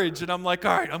courage, and I'm like,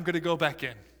 all right, I'm going to go back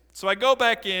in. So I go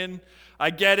back in. I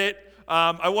get it.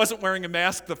 I wasn't wearing a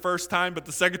mask the first time, but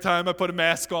the second time I put a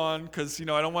mask on because I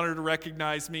don't want her to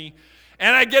recognize me.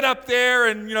 And I get up there,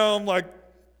 and I'm like,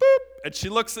 boop, and she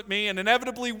looks at me, and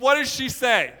inevitably, what does she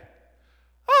say?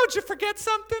 Oh, did you forget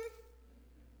something?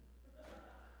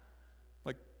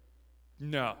 Like,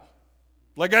 no.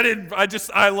 Like,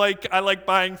 I like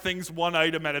buying things one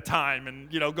item at a time and,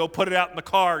 go put it out in the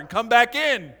car and come back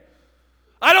in.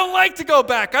 I don't like to go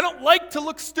back. I don't like to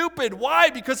look stupid. Why?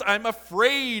 Because I'm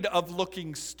afraid of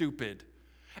looking stupid.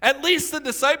 At least the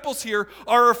disciples here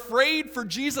are afraid for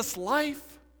Jesus'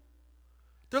 life.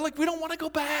 They're like, we don't want to go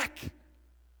back.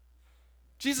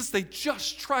 Jesus, they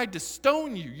just tried to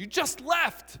stone you. You just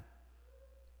left.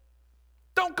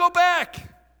 Don't go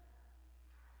back.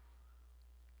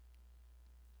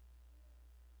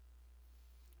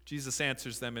 Jesus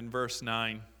answers them in verse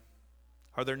 9.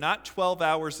 Are there not 12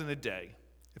 hours in a day?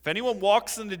 If anyone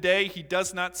walks in the day, he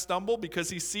does not stumble because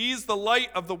he sees the light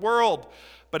of the world.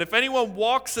 But if anyone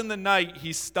walks in the night,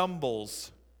 he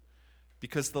stumbles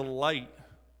because the light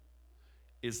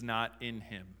is not in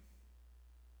him.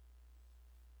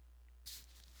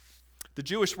 The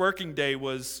Jewish working day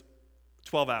was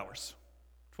 12 hours.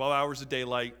 12 hours of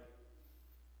daylight,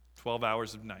 12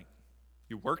 hours of night.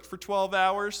 You worked for 12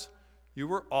 hours, you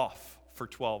were off for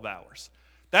 12 hours.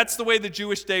 That's the way the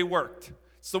Jewish day worked.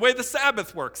 It's the way the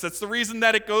Sabbath works. That's the reason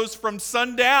that it goes from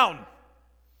sundown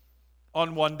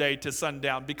on one day to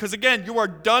sundown. Because again, you are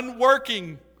done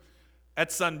working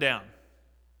at sundown.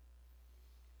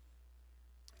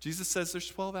 Jesus says there's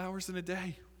 12 hours in a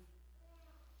day.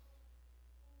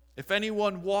 If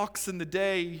anyone walks in the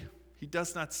day, he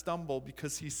does not stumble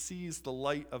because he sees the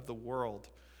light of the world.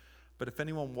 But if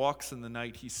anyone walks in the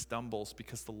night, he stumbles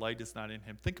because the light is not in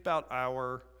him. Think about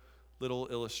our little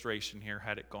illustration here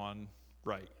had it gone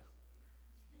right.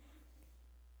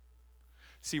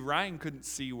 See, Ryan couldn't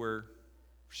see where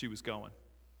she was going.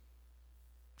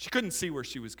 She couldn't see where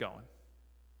she was going.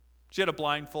 She had a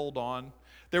blindfold on.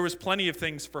 There was plenty of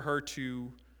things for her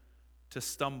to to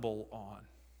stumble on.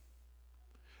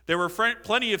 There were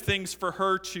plenty of things for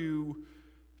her to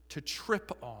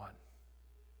trip on.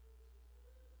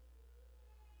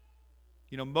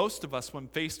 You know, most of us, when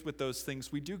faced with those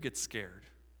things, we do get scared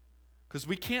because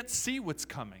we can't see what's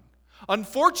coming.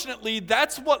 Unfortunately,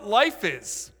 that's what life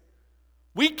is.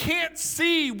 We can't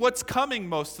see what's coming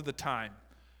most of the time.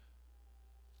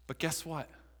 But guess what?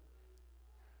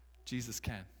 Jesus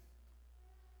can.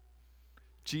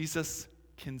 Jesus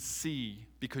can see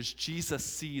because Jesus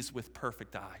sees with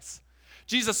perfect eyes.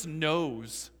 Jesus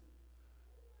knows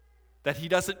that he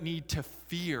doesn't need to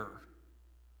fear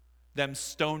them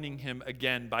stoning him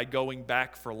again by going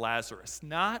back for Lazarus.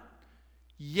 Not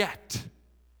yet.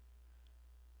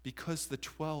 Because the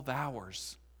 12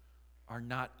 hours are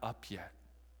not up yet.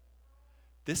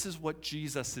 This is what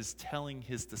Jesus is telling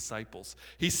his disciples.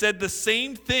 He said the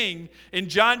same thing in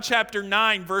John chapter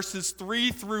 9, verses 3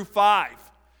 through 5.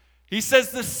 He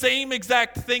says the same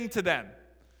exact thing to them.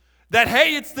 That,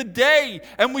 hey, it's the day,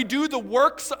 and we do the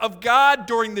works of God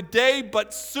during the day,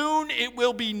 but soon it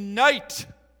will be night,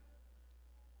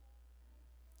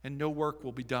 and no work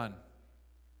will be done.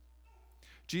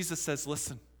 Jesus says,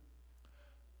 listen,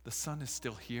 the sun is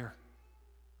still here.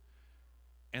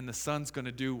 And the sun's going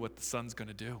to do what the sun's going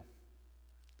to do.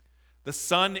 The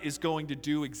son is going to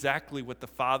do exactly what the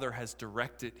Father has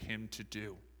directed him to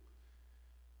do.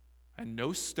 And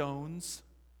no stones,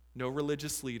 no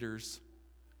religious leaders,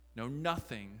 no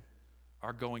nothing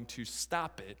are going to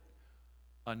stop it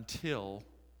until,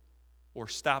 or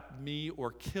stop me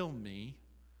or kill me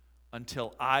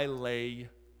until I lay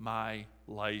my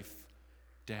life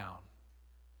down.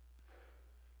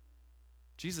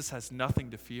 Jesus has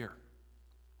nothing to fear.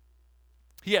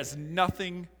 He has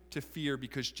nothing to fear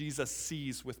because Jesus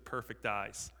sees with perfect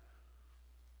eyes.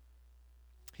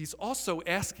 He's also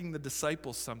asking the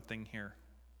disciples something here.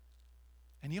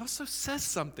 And he also says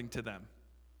something to them.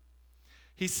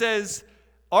 He says,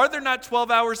 are there not 12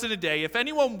 hours in a day? If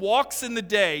anyone walks in the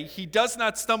day, he does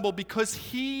not stumble because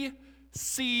he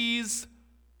sees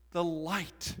the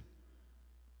light.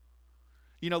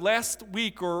 You know, last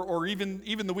week or even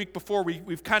the week before,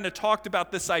 we've kind of talked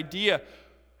about this idea.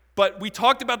 But we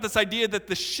talked about this idea that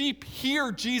the sheep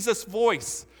hear Jesus'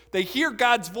 voice. They hear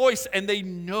God's voice and they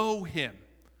know him.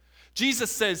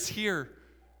 Jesus says here,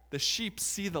 the sheep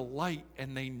see the light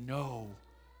and they know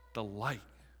the light.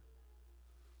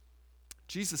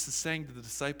 Jesus is saying to the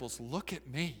disciples, look at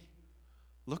me.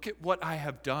 Look at what I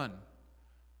have done.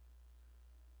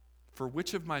 For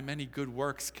which of my many good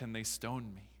works can they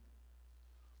stone me?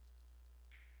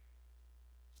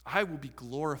 I will be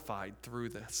glorified through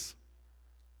this.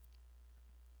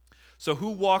 So who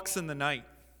walks in the night?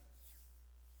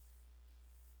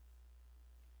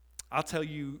 I'll tell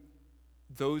you,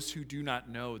 those who do not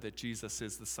know that Jesus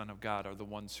is the Son of God are the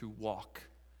ones who walk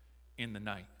in the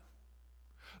night.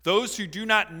 Those who do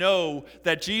not know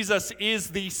that Jesus is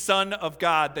the Son of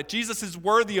God, that Jesus is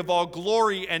worthy of all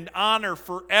glory and honor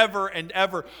forever and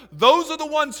ever, those are the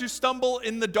ones who stumble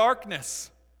in the darkness.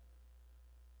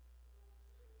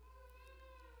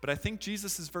 But I think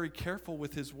Jesus is very careful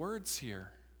with his words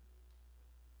here.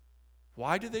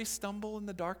 Why do they stumble in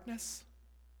the darkness?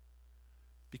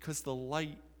 Because the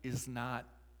light is not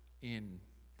in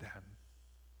them.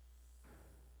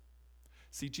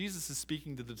 See, Jesus is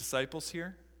speaking to the disciples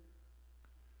here,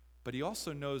 but he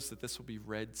also knows that this will be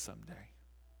read someday.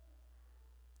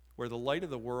 Where the light of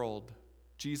the world,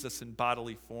 Jesus in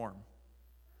bodily form,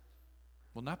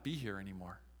 will not be here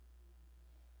anymore.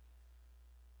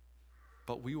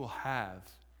 But we will have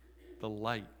the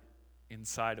light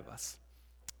inside of us.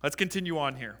 Let's continue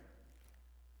on here.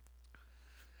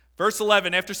 Verse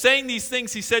 11, after saying these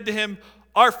things, he said to him,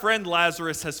 our friend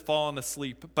Lazarus has fallen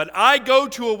asleep, but I go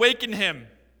to awaken him.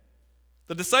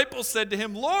 The disciples said to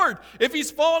him, Lord, if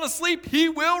he's fallen asleep, he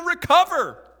will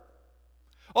recover.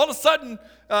 All of a sudden,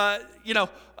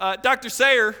 Dr.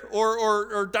 Sayer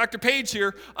or Dr. Page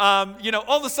here, all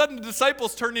of a sudden the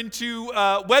disciples turn into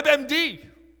WebMD.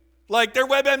 Like they're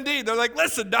WebMD. They're like,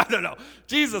 listen, no.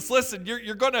 Jesus, listen,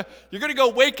 you're gonna go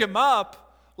wake him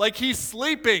up like he's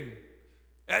sleeping.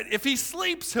 If he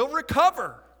sleeps, he'll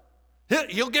recover.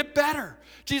 He'll get better.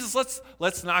 Jesus,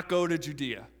 let's not go to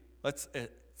Judea.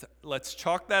 Let's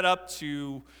chalk that up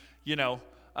to,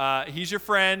 he's your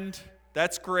friend.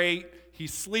 That's great.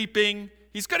 He's sleeping.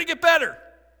 He's going to get better.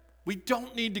 We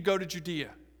don't need to go to Judea.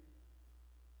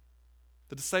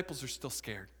 The disciples are still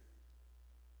scared.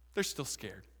 They're still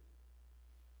scared.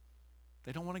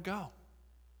 They don't want to go.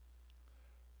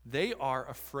 They are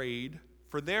afraid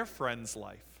for their friend's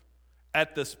life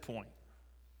at this point.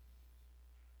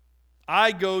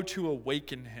 I go to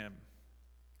awaken him.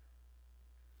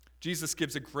 Jesus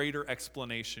gives a greater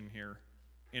explanation here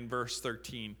in verse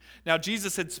 13. Now,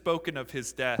 Jesus had spoken of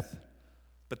his death,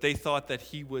 but they thought that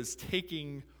he was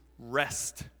taking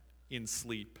rest in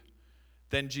sleep.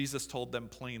 Then Jesus told them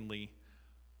plainly,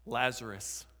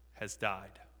 Lazarus has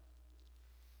died.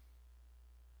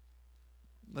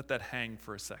 Let that hang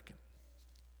for a second.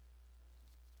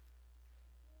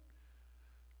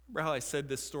 Remember how I said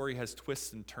this story has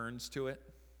twists and turns to it?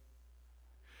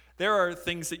 There are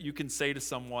things that you can say to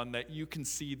someone that you can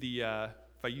see the,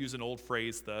 if I use an old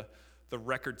phrase, the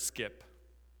record skip.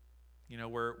 You know,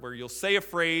 where you'll say a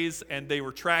phrase and they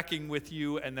were tracking with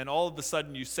you, and then all of a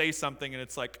sudden you say something and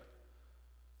it's like,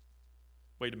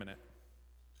 wait a minute.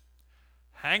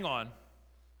 Hang on.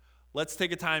 Let's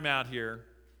take a time out here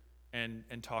and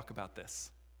talk about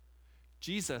this.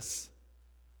 Jesus,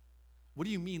 what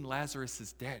do you mean Lazarus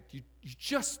is dead? You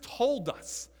just told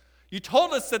us. You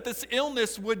told us that this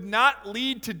illness would not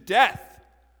lead to death.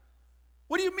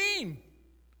 What do you mean?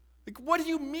 Like, what do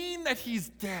you mean that he's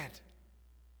dead?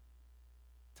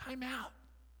 Time out.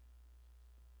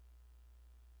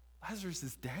 Lazarus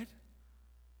is dead?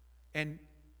 And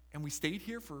we stayed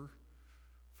here for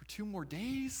 2 more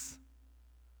days?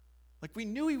 Like, we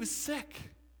knew he was sick.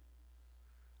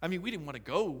 I mean, we didn't want to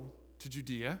go to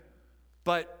Judea,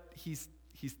 but he's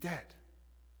dead.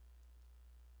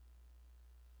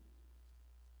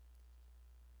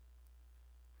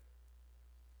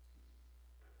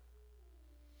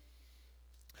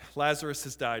 Lazarus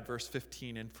has died, verse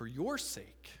 15, and for your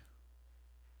sake,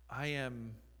 I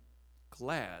am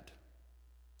glad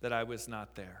that I was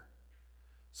not there,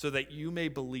 so that you may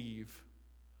believe,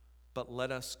 but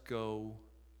let us go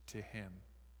to him.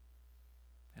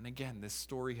 And again, this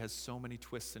story has so many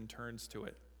twists and turns to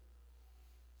it.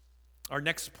 Our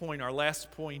next point, our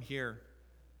last point here,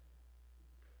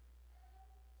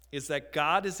 is that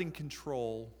God is in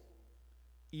control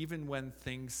even when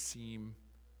things seem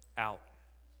out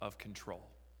of control.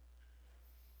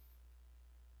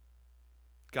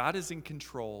 God is in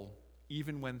control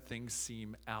even when things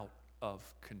seem out of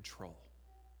control.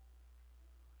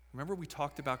 Remember we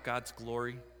talked about God's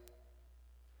glory?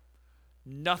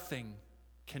 Nothing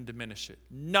can diminish it.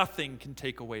 Nothing can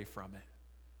take away from it.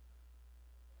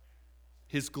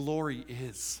 His glory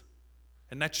is.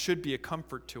 And that should be a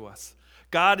comfort to us.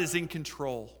 God is in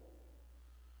control.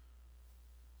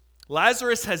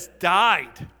 Lazarus has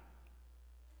died.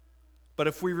 But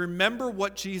if we remember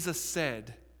what Jesus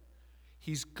said,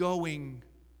 he's going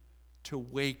to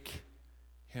wake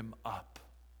him up.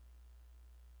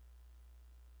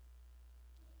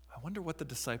 I wonder what the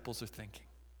disciples are thinking.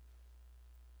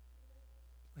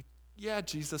 Like, yeah,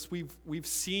 Jesus, we've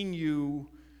seen you,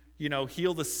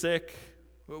 heal the sick.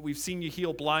 We've seen you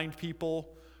heal blind people.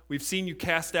 We've seen you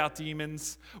cast out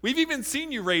demons. We've even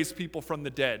seen you raise people from the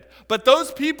dead. But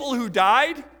those people who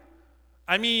died,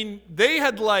 they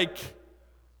had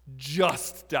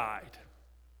just died.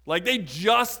 They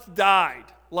just died.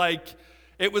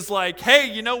 It was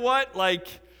hey, you know what?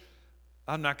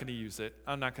 I'm not going to use it.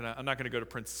 I'm not going to go to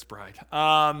Princess Bride.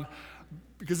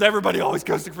 Because everybody always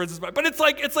goes to Princess Bride. But it's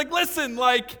listen,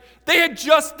 they had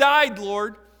just died,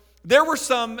 Lord. There were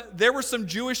some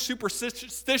Jewish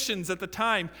superstitions at the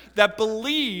time that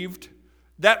believed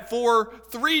that for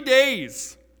 3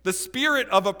 days the spirit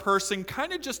of a person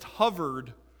kind of just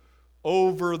hovered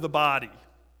over the body,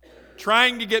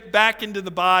 trying to get back into the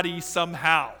body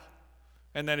somehow.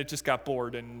 And then it just got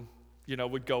bored and,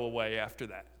 would go away after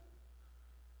that.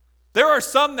 There are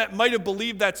some that might have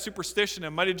believed that superstition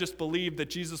and might have just believed that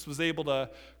Jesus was able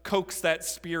to coax that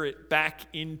spirit back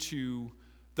into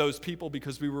those people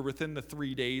because we were within the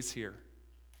 3 days here.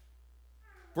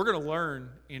 We're going to learn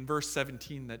in verse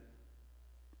 17 that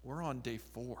we're on day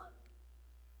 4.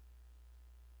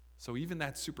 So even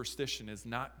that superstition is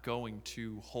not going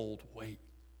to hold weight.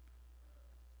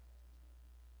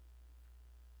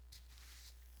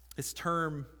 This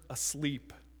term,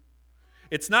 asleep,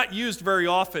 it's not used very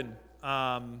often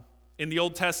in the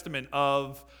Old Testament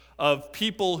of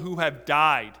people who have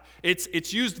died.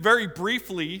 It's used very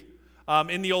briefly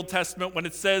in the Old Testament when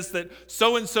it says that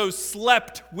so-and-so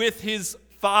slept with his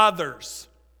fathers.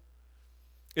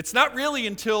 It's not really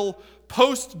until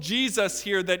post-Jesus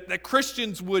here that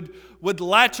Christians would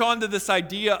latch onto this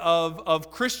idea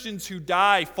of Christians who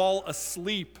die fall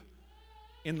asleep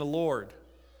in the Lord.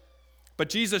 But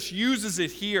Jesus uses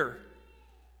it here.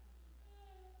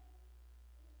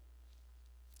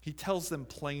 He tells them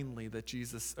plainly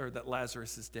that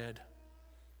Lazarus is dead.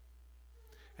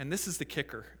 And this is the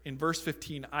kicker. In verse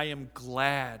 15, I am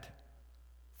glad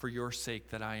for your sake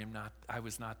that I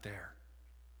was not there.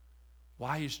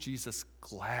 Why is Jesus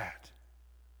glad?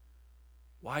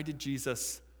 Why did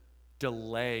Jesus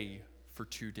delay for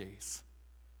 2 days.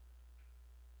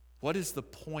 What is the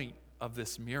point of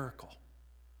this miracle?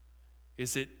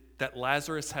 Is it that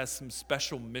Lazarus has some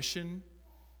special mission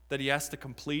that he has to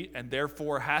complete and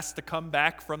therefore has to come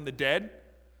back from the dead?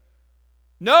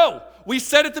 No, we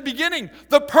said at the beginning,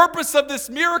 the purpose of this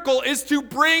miracle is to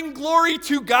bring glory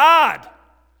to God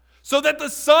so that the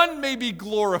Son may be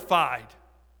glorified.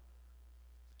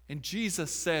 And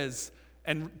Jesus says,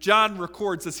 and John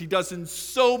records this, he does in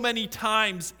so many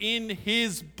times in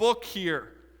his book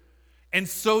here, and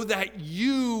so that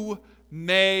you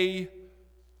may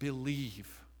believe.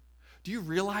 Do you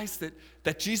realize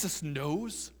that Jesus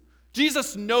knows?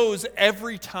 Jesus knows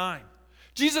every time.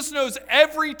 Jesus knows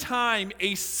every time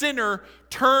a sinner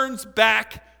turns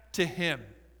back to him.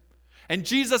 And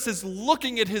Jesus is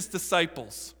looking at his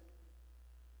disciples.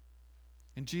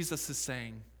 And Jesus is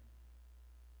saying,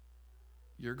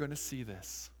 you're going to see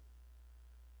this,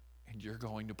 and you're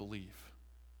going to believe.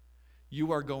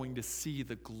 You are going to see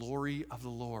the glory of the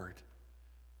Lord,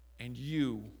 and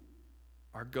you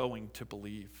are going to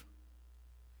believe.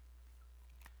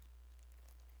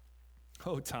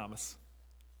 Oh, Thomas.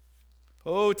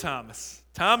 Oh, Thomas.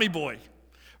 Tommy boy.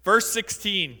 Verse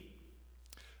 16.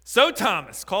 So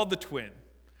Thomas, called the twin,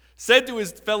 said to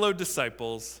his fellow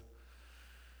disciples,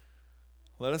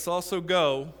 let us also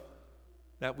go,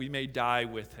 that we may die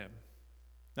with him.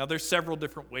 Now, there's several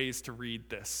different ways to read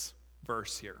this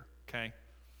verse here, okay?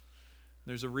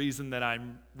 There's a reason that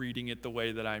I'm reading it the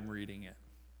way that I'm reading it.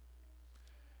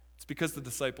 It's because the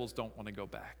disciples don't want to go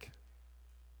back.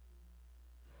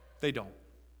 They don't.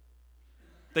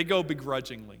 They go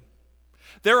begrudgingly.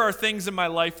 There are things in my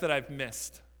life that I've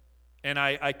missed, and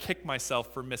I kick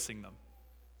myself for missing them,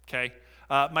 okay?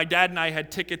 My dad and I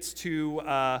had tickets to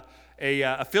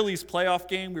a Phillies playoff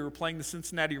game. We were playing the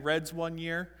Cincinnati Reds one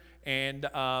year, and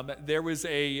there was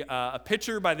a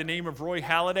pitcher by the name of Roy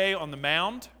Halladay on the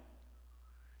mound,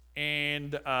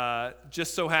 and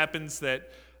just so happens that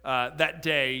that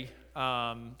day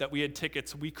that we had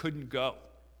tickets, we couldn't go.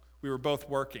 We were both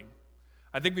working.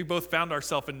 I think we both found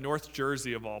ourselves in North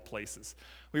Jersey, of all places.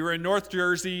 We were in North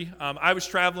Jersey. I was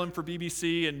traveling for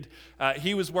BBC, and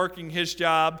he was working his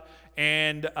job,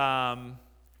 and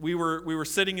we were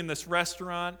sitting in this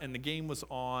restaurant, and the game was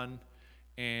on,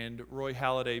 and Roy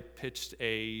Halladay pitched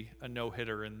a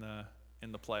no-hitter in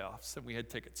the playoffs, and we had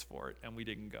tickets for it, and we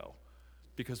didn't go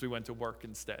because we went to work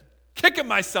instead. Kicking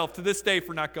myself to this day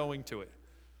for not going to it.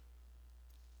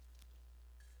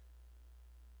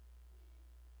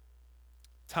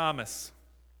 Thomas,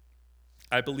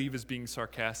 I believe, is being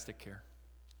sarcastic here.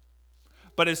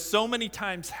 But as so many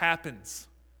times happens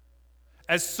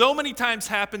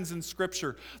in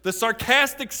Scripture, the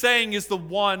sarcastic saying is the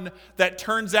one that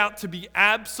turns out to be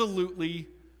absolutely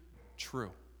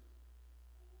true.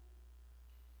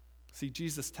 See,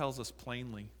 Jesus tells us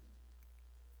plainly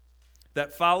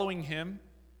that following him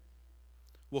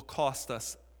will cost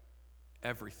us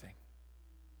everything.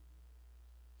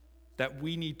 That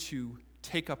we need to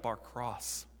take up our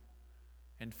cross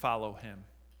and follow him.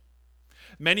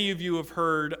 Many of you have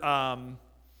heard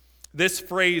this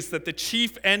phrase that the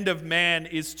chief end of man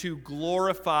is to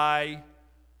glorify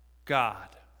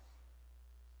God.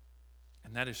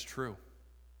 And that is true.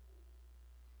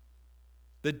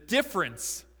 The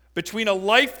difference between a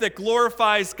life that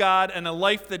glorifies God and a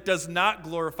life that does not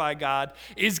glorify God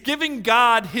is giving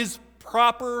God his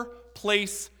proper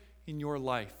place in your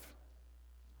life.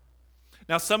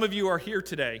 Now, some of you are here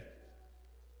today,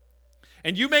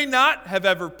 and you may not have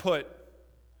ever put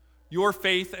your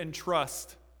faith and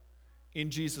trust in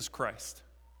Jesus Christ.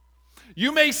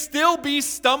 You may still be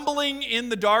stumbling in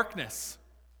the darkness.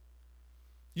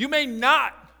 You may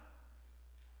not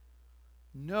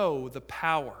know the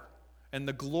power and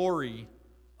the glory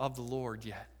of the Lord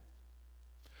yet.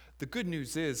 The good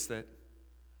news is that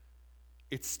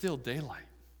it's still daylight.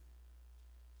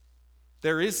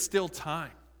 There is still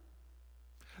time.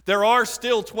 There are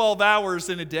still 12 hours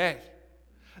in a day.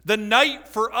 The night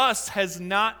for us has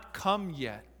not come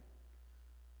yet.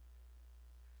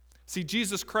 See,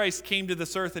 Jesus Christ came to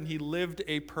this earth and he lived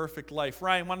a perfect life.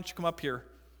 Ryan, why don't you come up here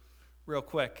real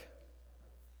quick?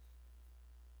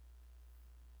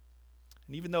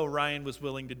 And even though Ryan was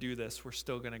willing to do this, we're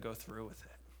still going to go through with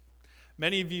it.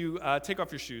 Many of you, take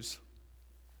off your shoes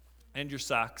and your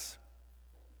socks.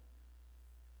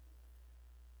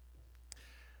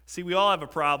 See, we all have a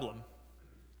problem.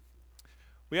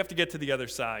 We have to get to the other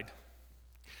side.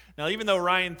 Now, even though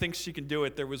Ryan thinks she can do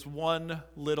it, there was one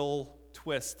little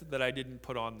twist that I didn't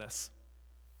put on this.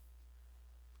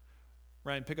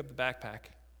 Ryan, pick up the backpack.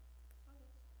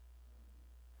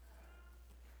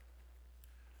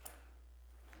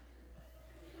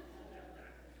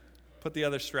 Put the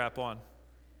other strap on.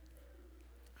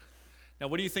 Now,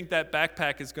 what do you think that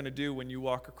backpack is going to do when you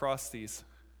walk across these?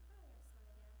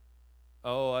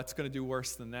 Oh, that's going to do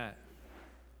worse than that.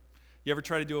 You ever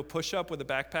try to do a push-up with a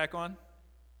backpack on?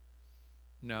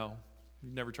 No.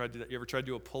 You've never tried to do that. You ever tried to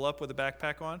do a pull-up with a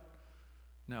backpack on?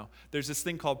 No. There's this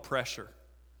thing called pressure,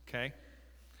 okay?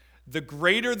 The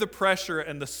greater the pressure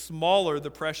and the smaller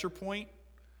the pressure point,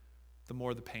 the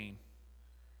more the pain.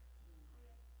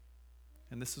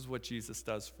 And this is what Jesus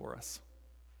does for us.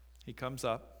 He comes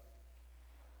up,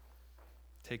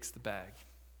 takes the bag,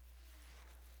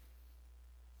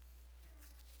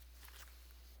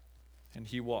 and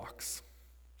he walks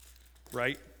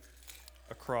right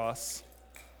across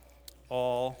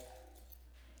all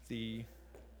the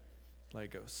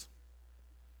Legos.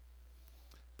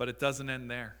 But it doesn't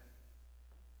end there.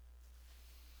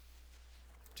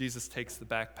 Jesus takes the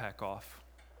backpack off.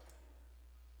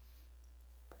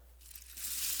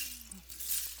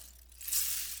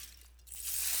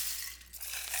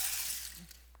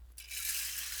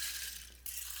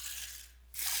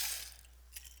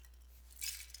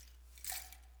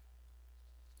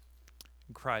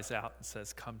 And cries out and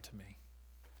says, "Come to me."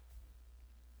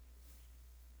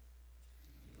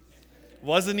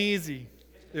 Wasn't easy.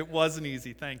 It wasn't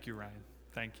easy. Thank you, Ryan.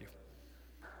 Thank you.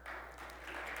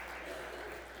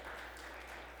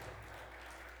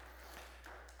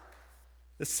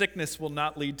 The sickness will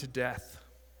not lead to death.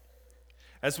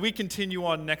 As we continue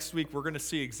on next week, we're going to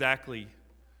see exactly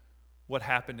what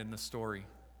happened in the story.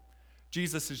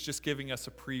 Jesus is just giving us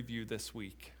a preview this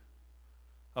week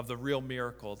of the real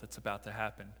miracle that's about to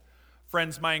happen.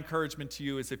 Friends, my encouragement to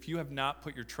you is if you have not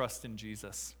put your trust in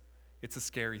Jesus, it's a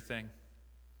scary thing.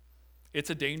 It's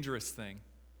a dangerous thing.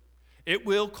 It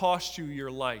will cost you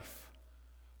your life.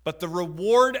 But the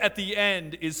reward at the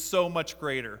end is so much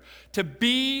greater. To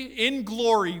be in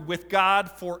glory with God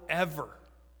forever.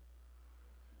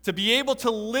 To be able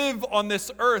to live on this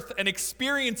earth and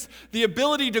experience the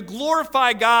ability to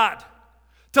glorify God.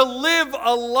 To live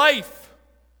a life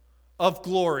of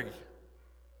glory.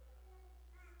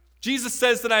 Jesus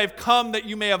says that I have come that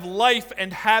you may have life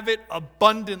and have it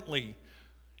abundantly.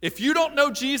 If you don't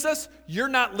know Jesus, you're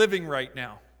not living right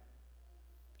now.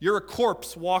 You're a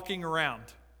corpse walking around.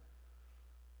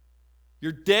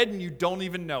 You're dead and you don't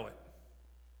even know it.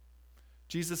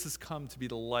 Jesus has come to be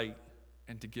the light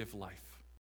and to give life.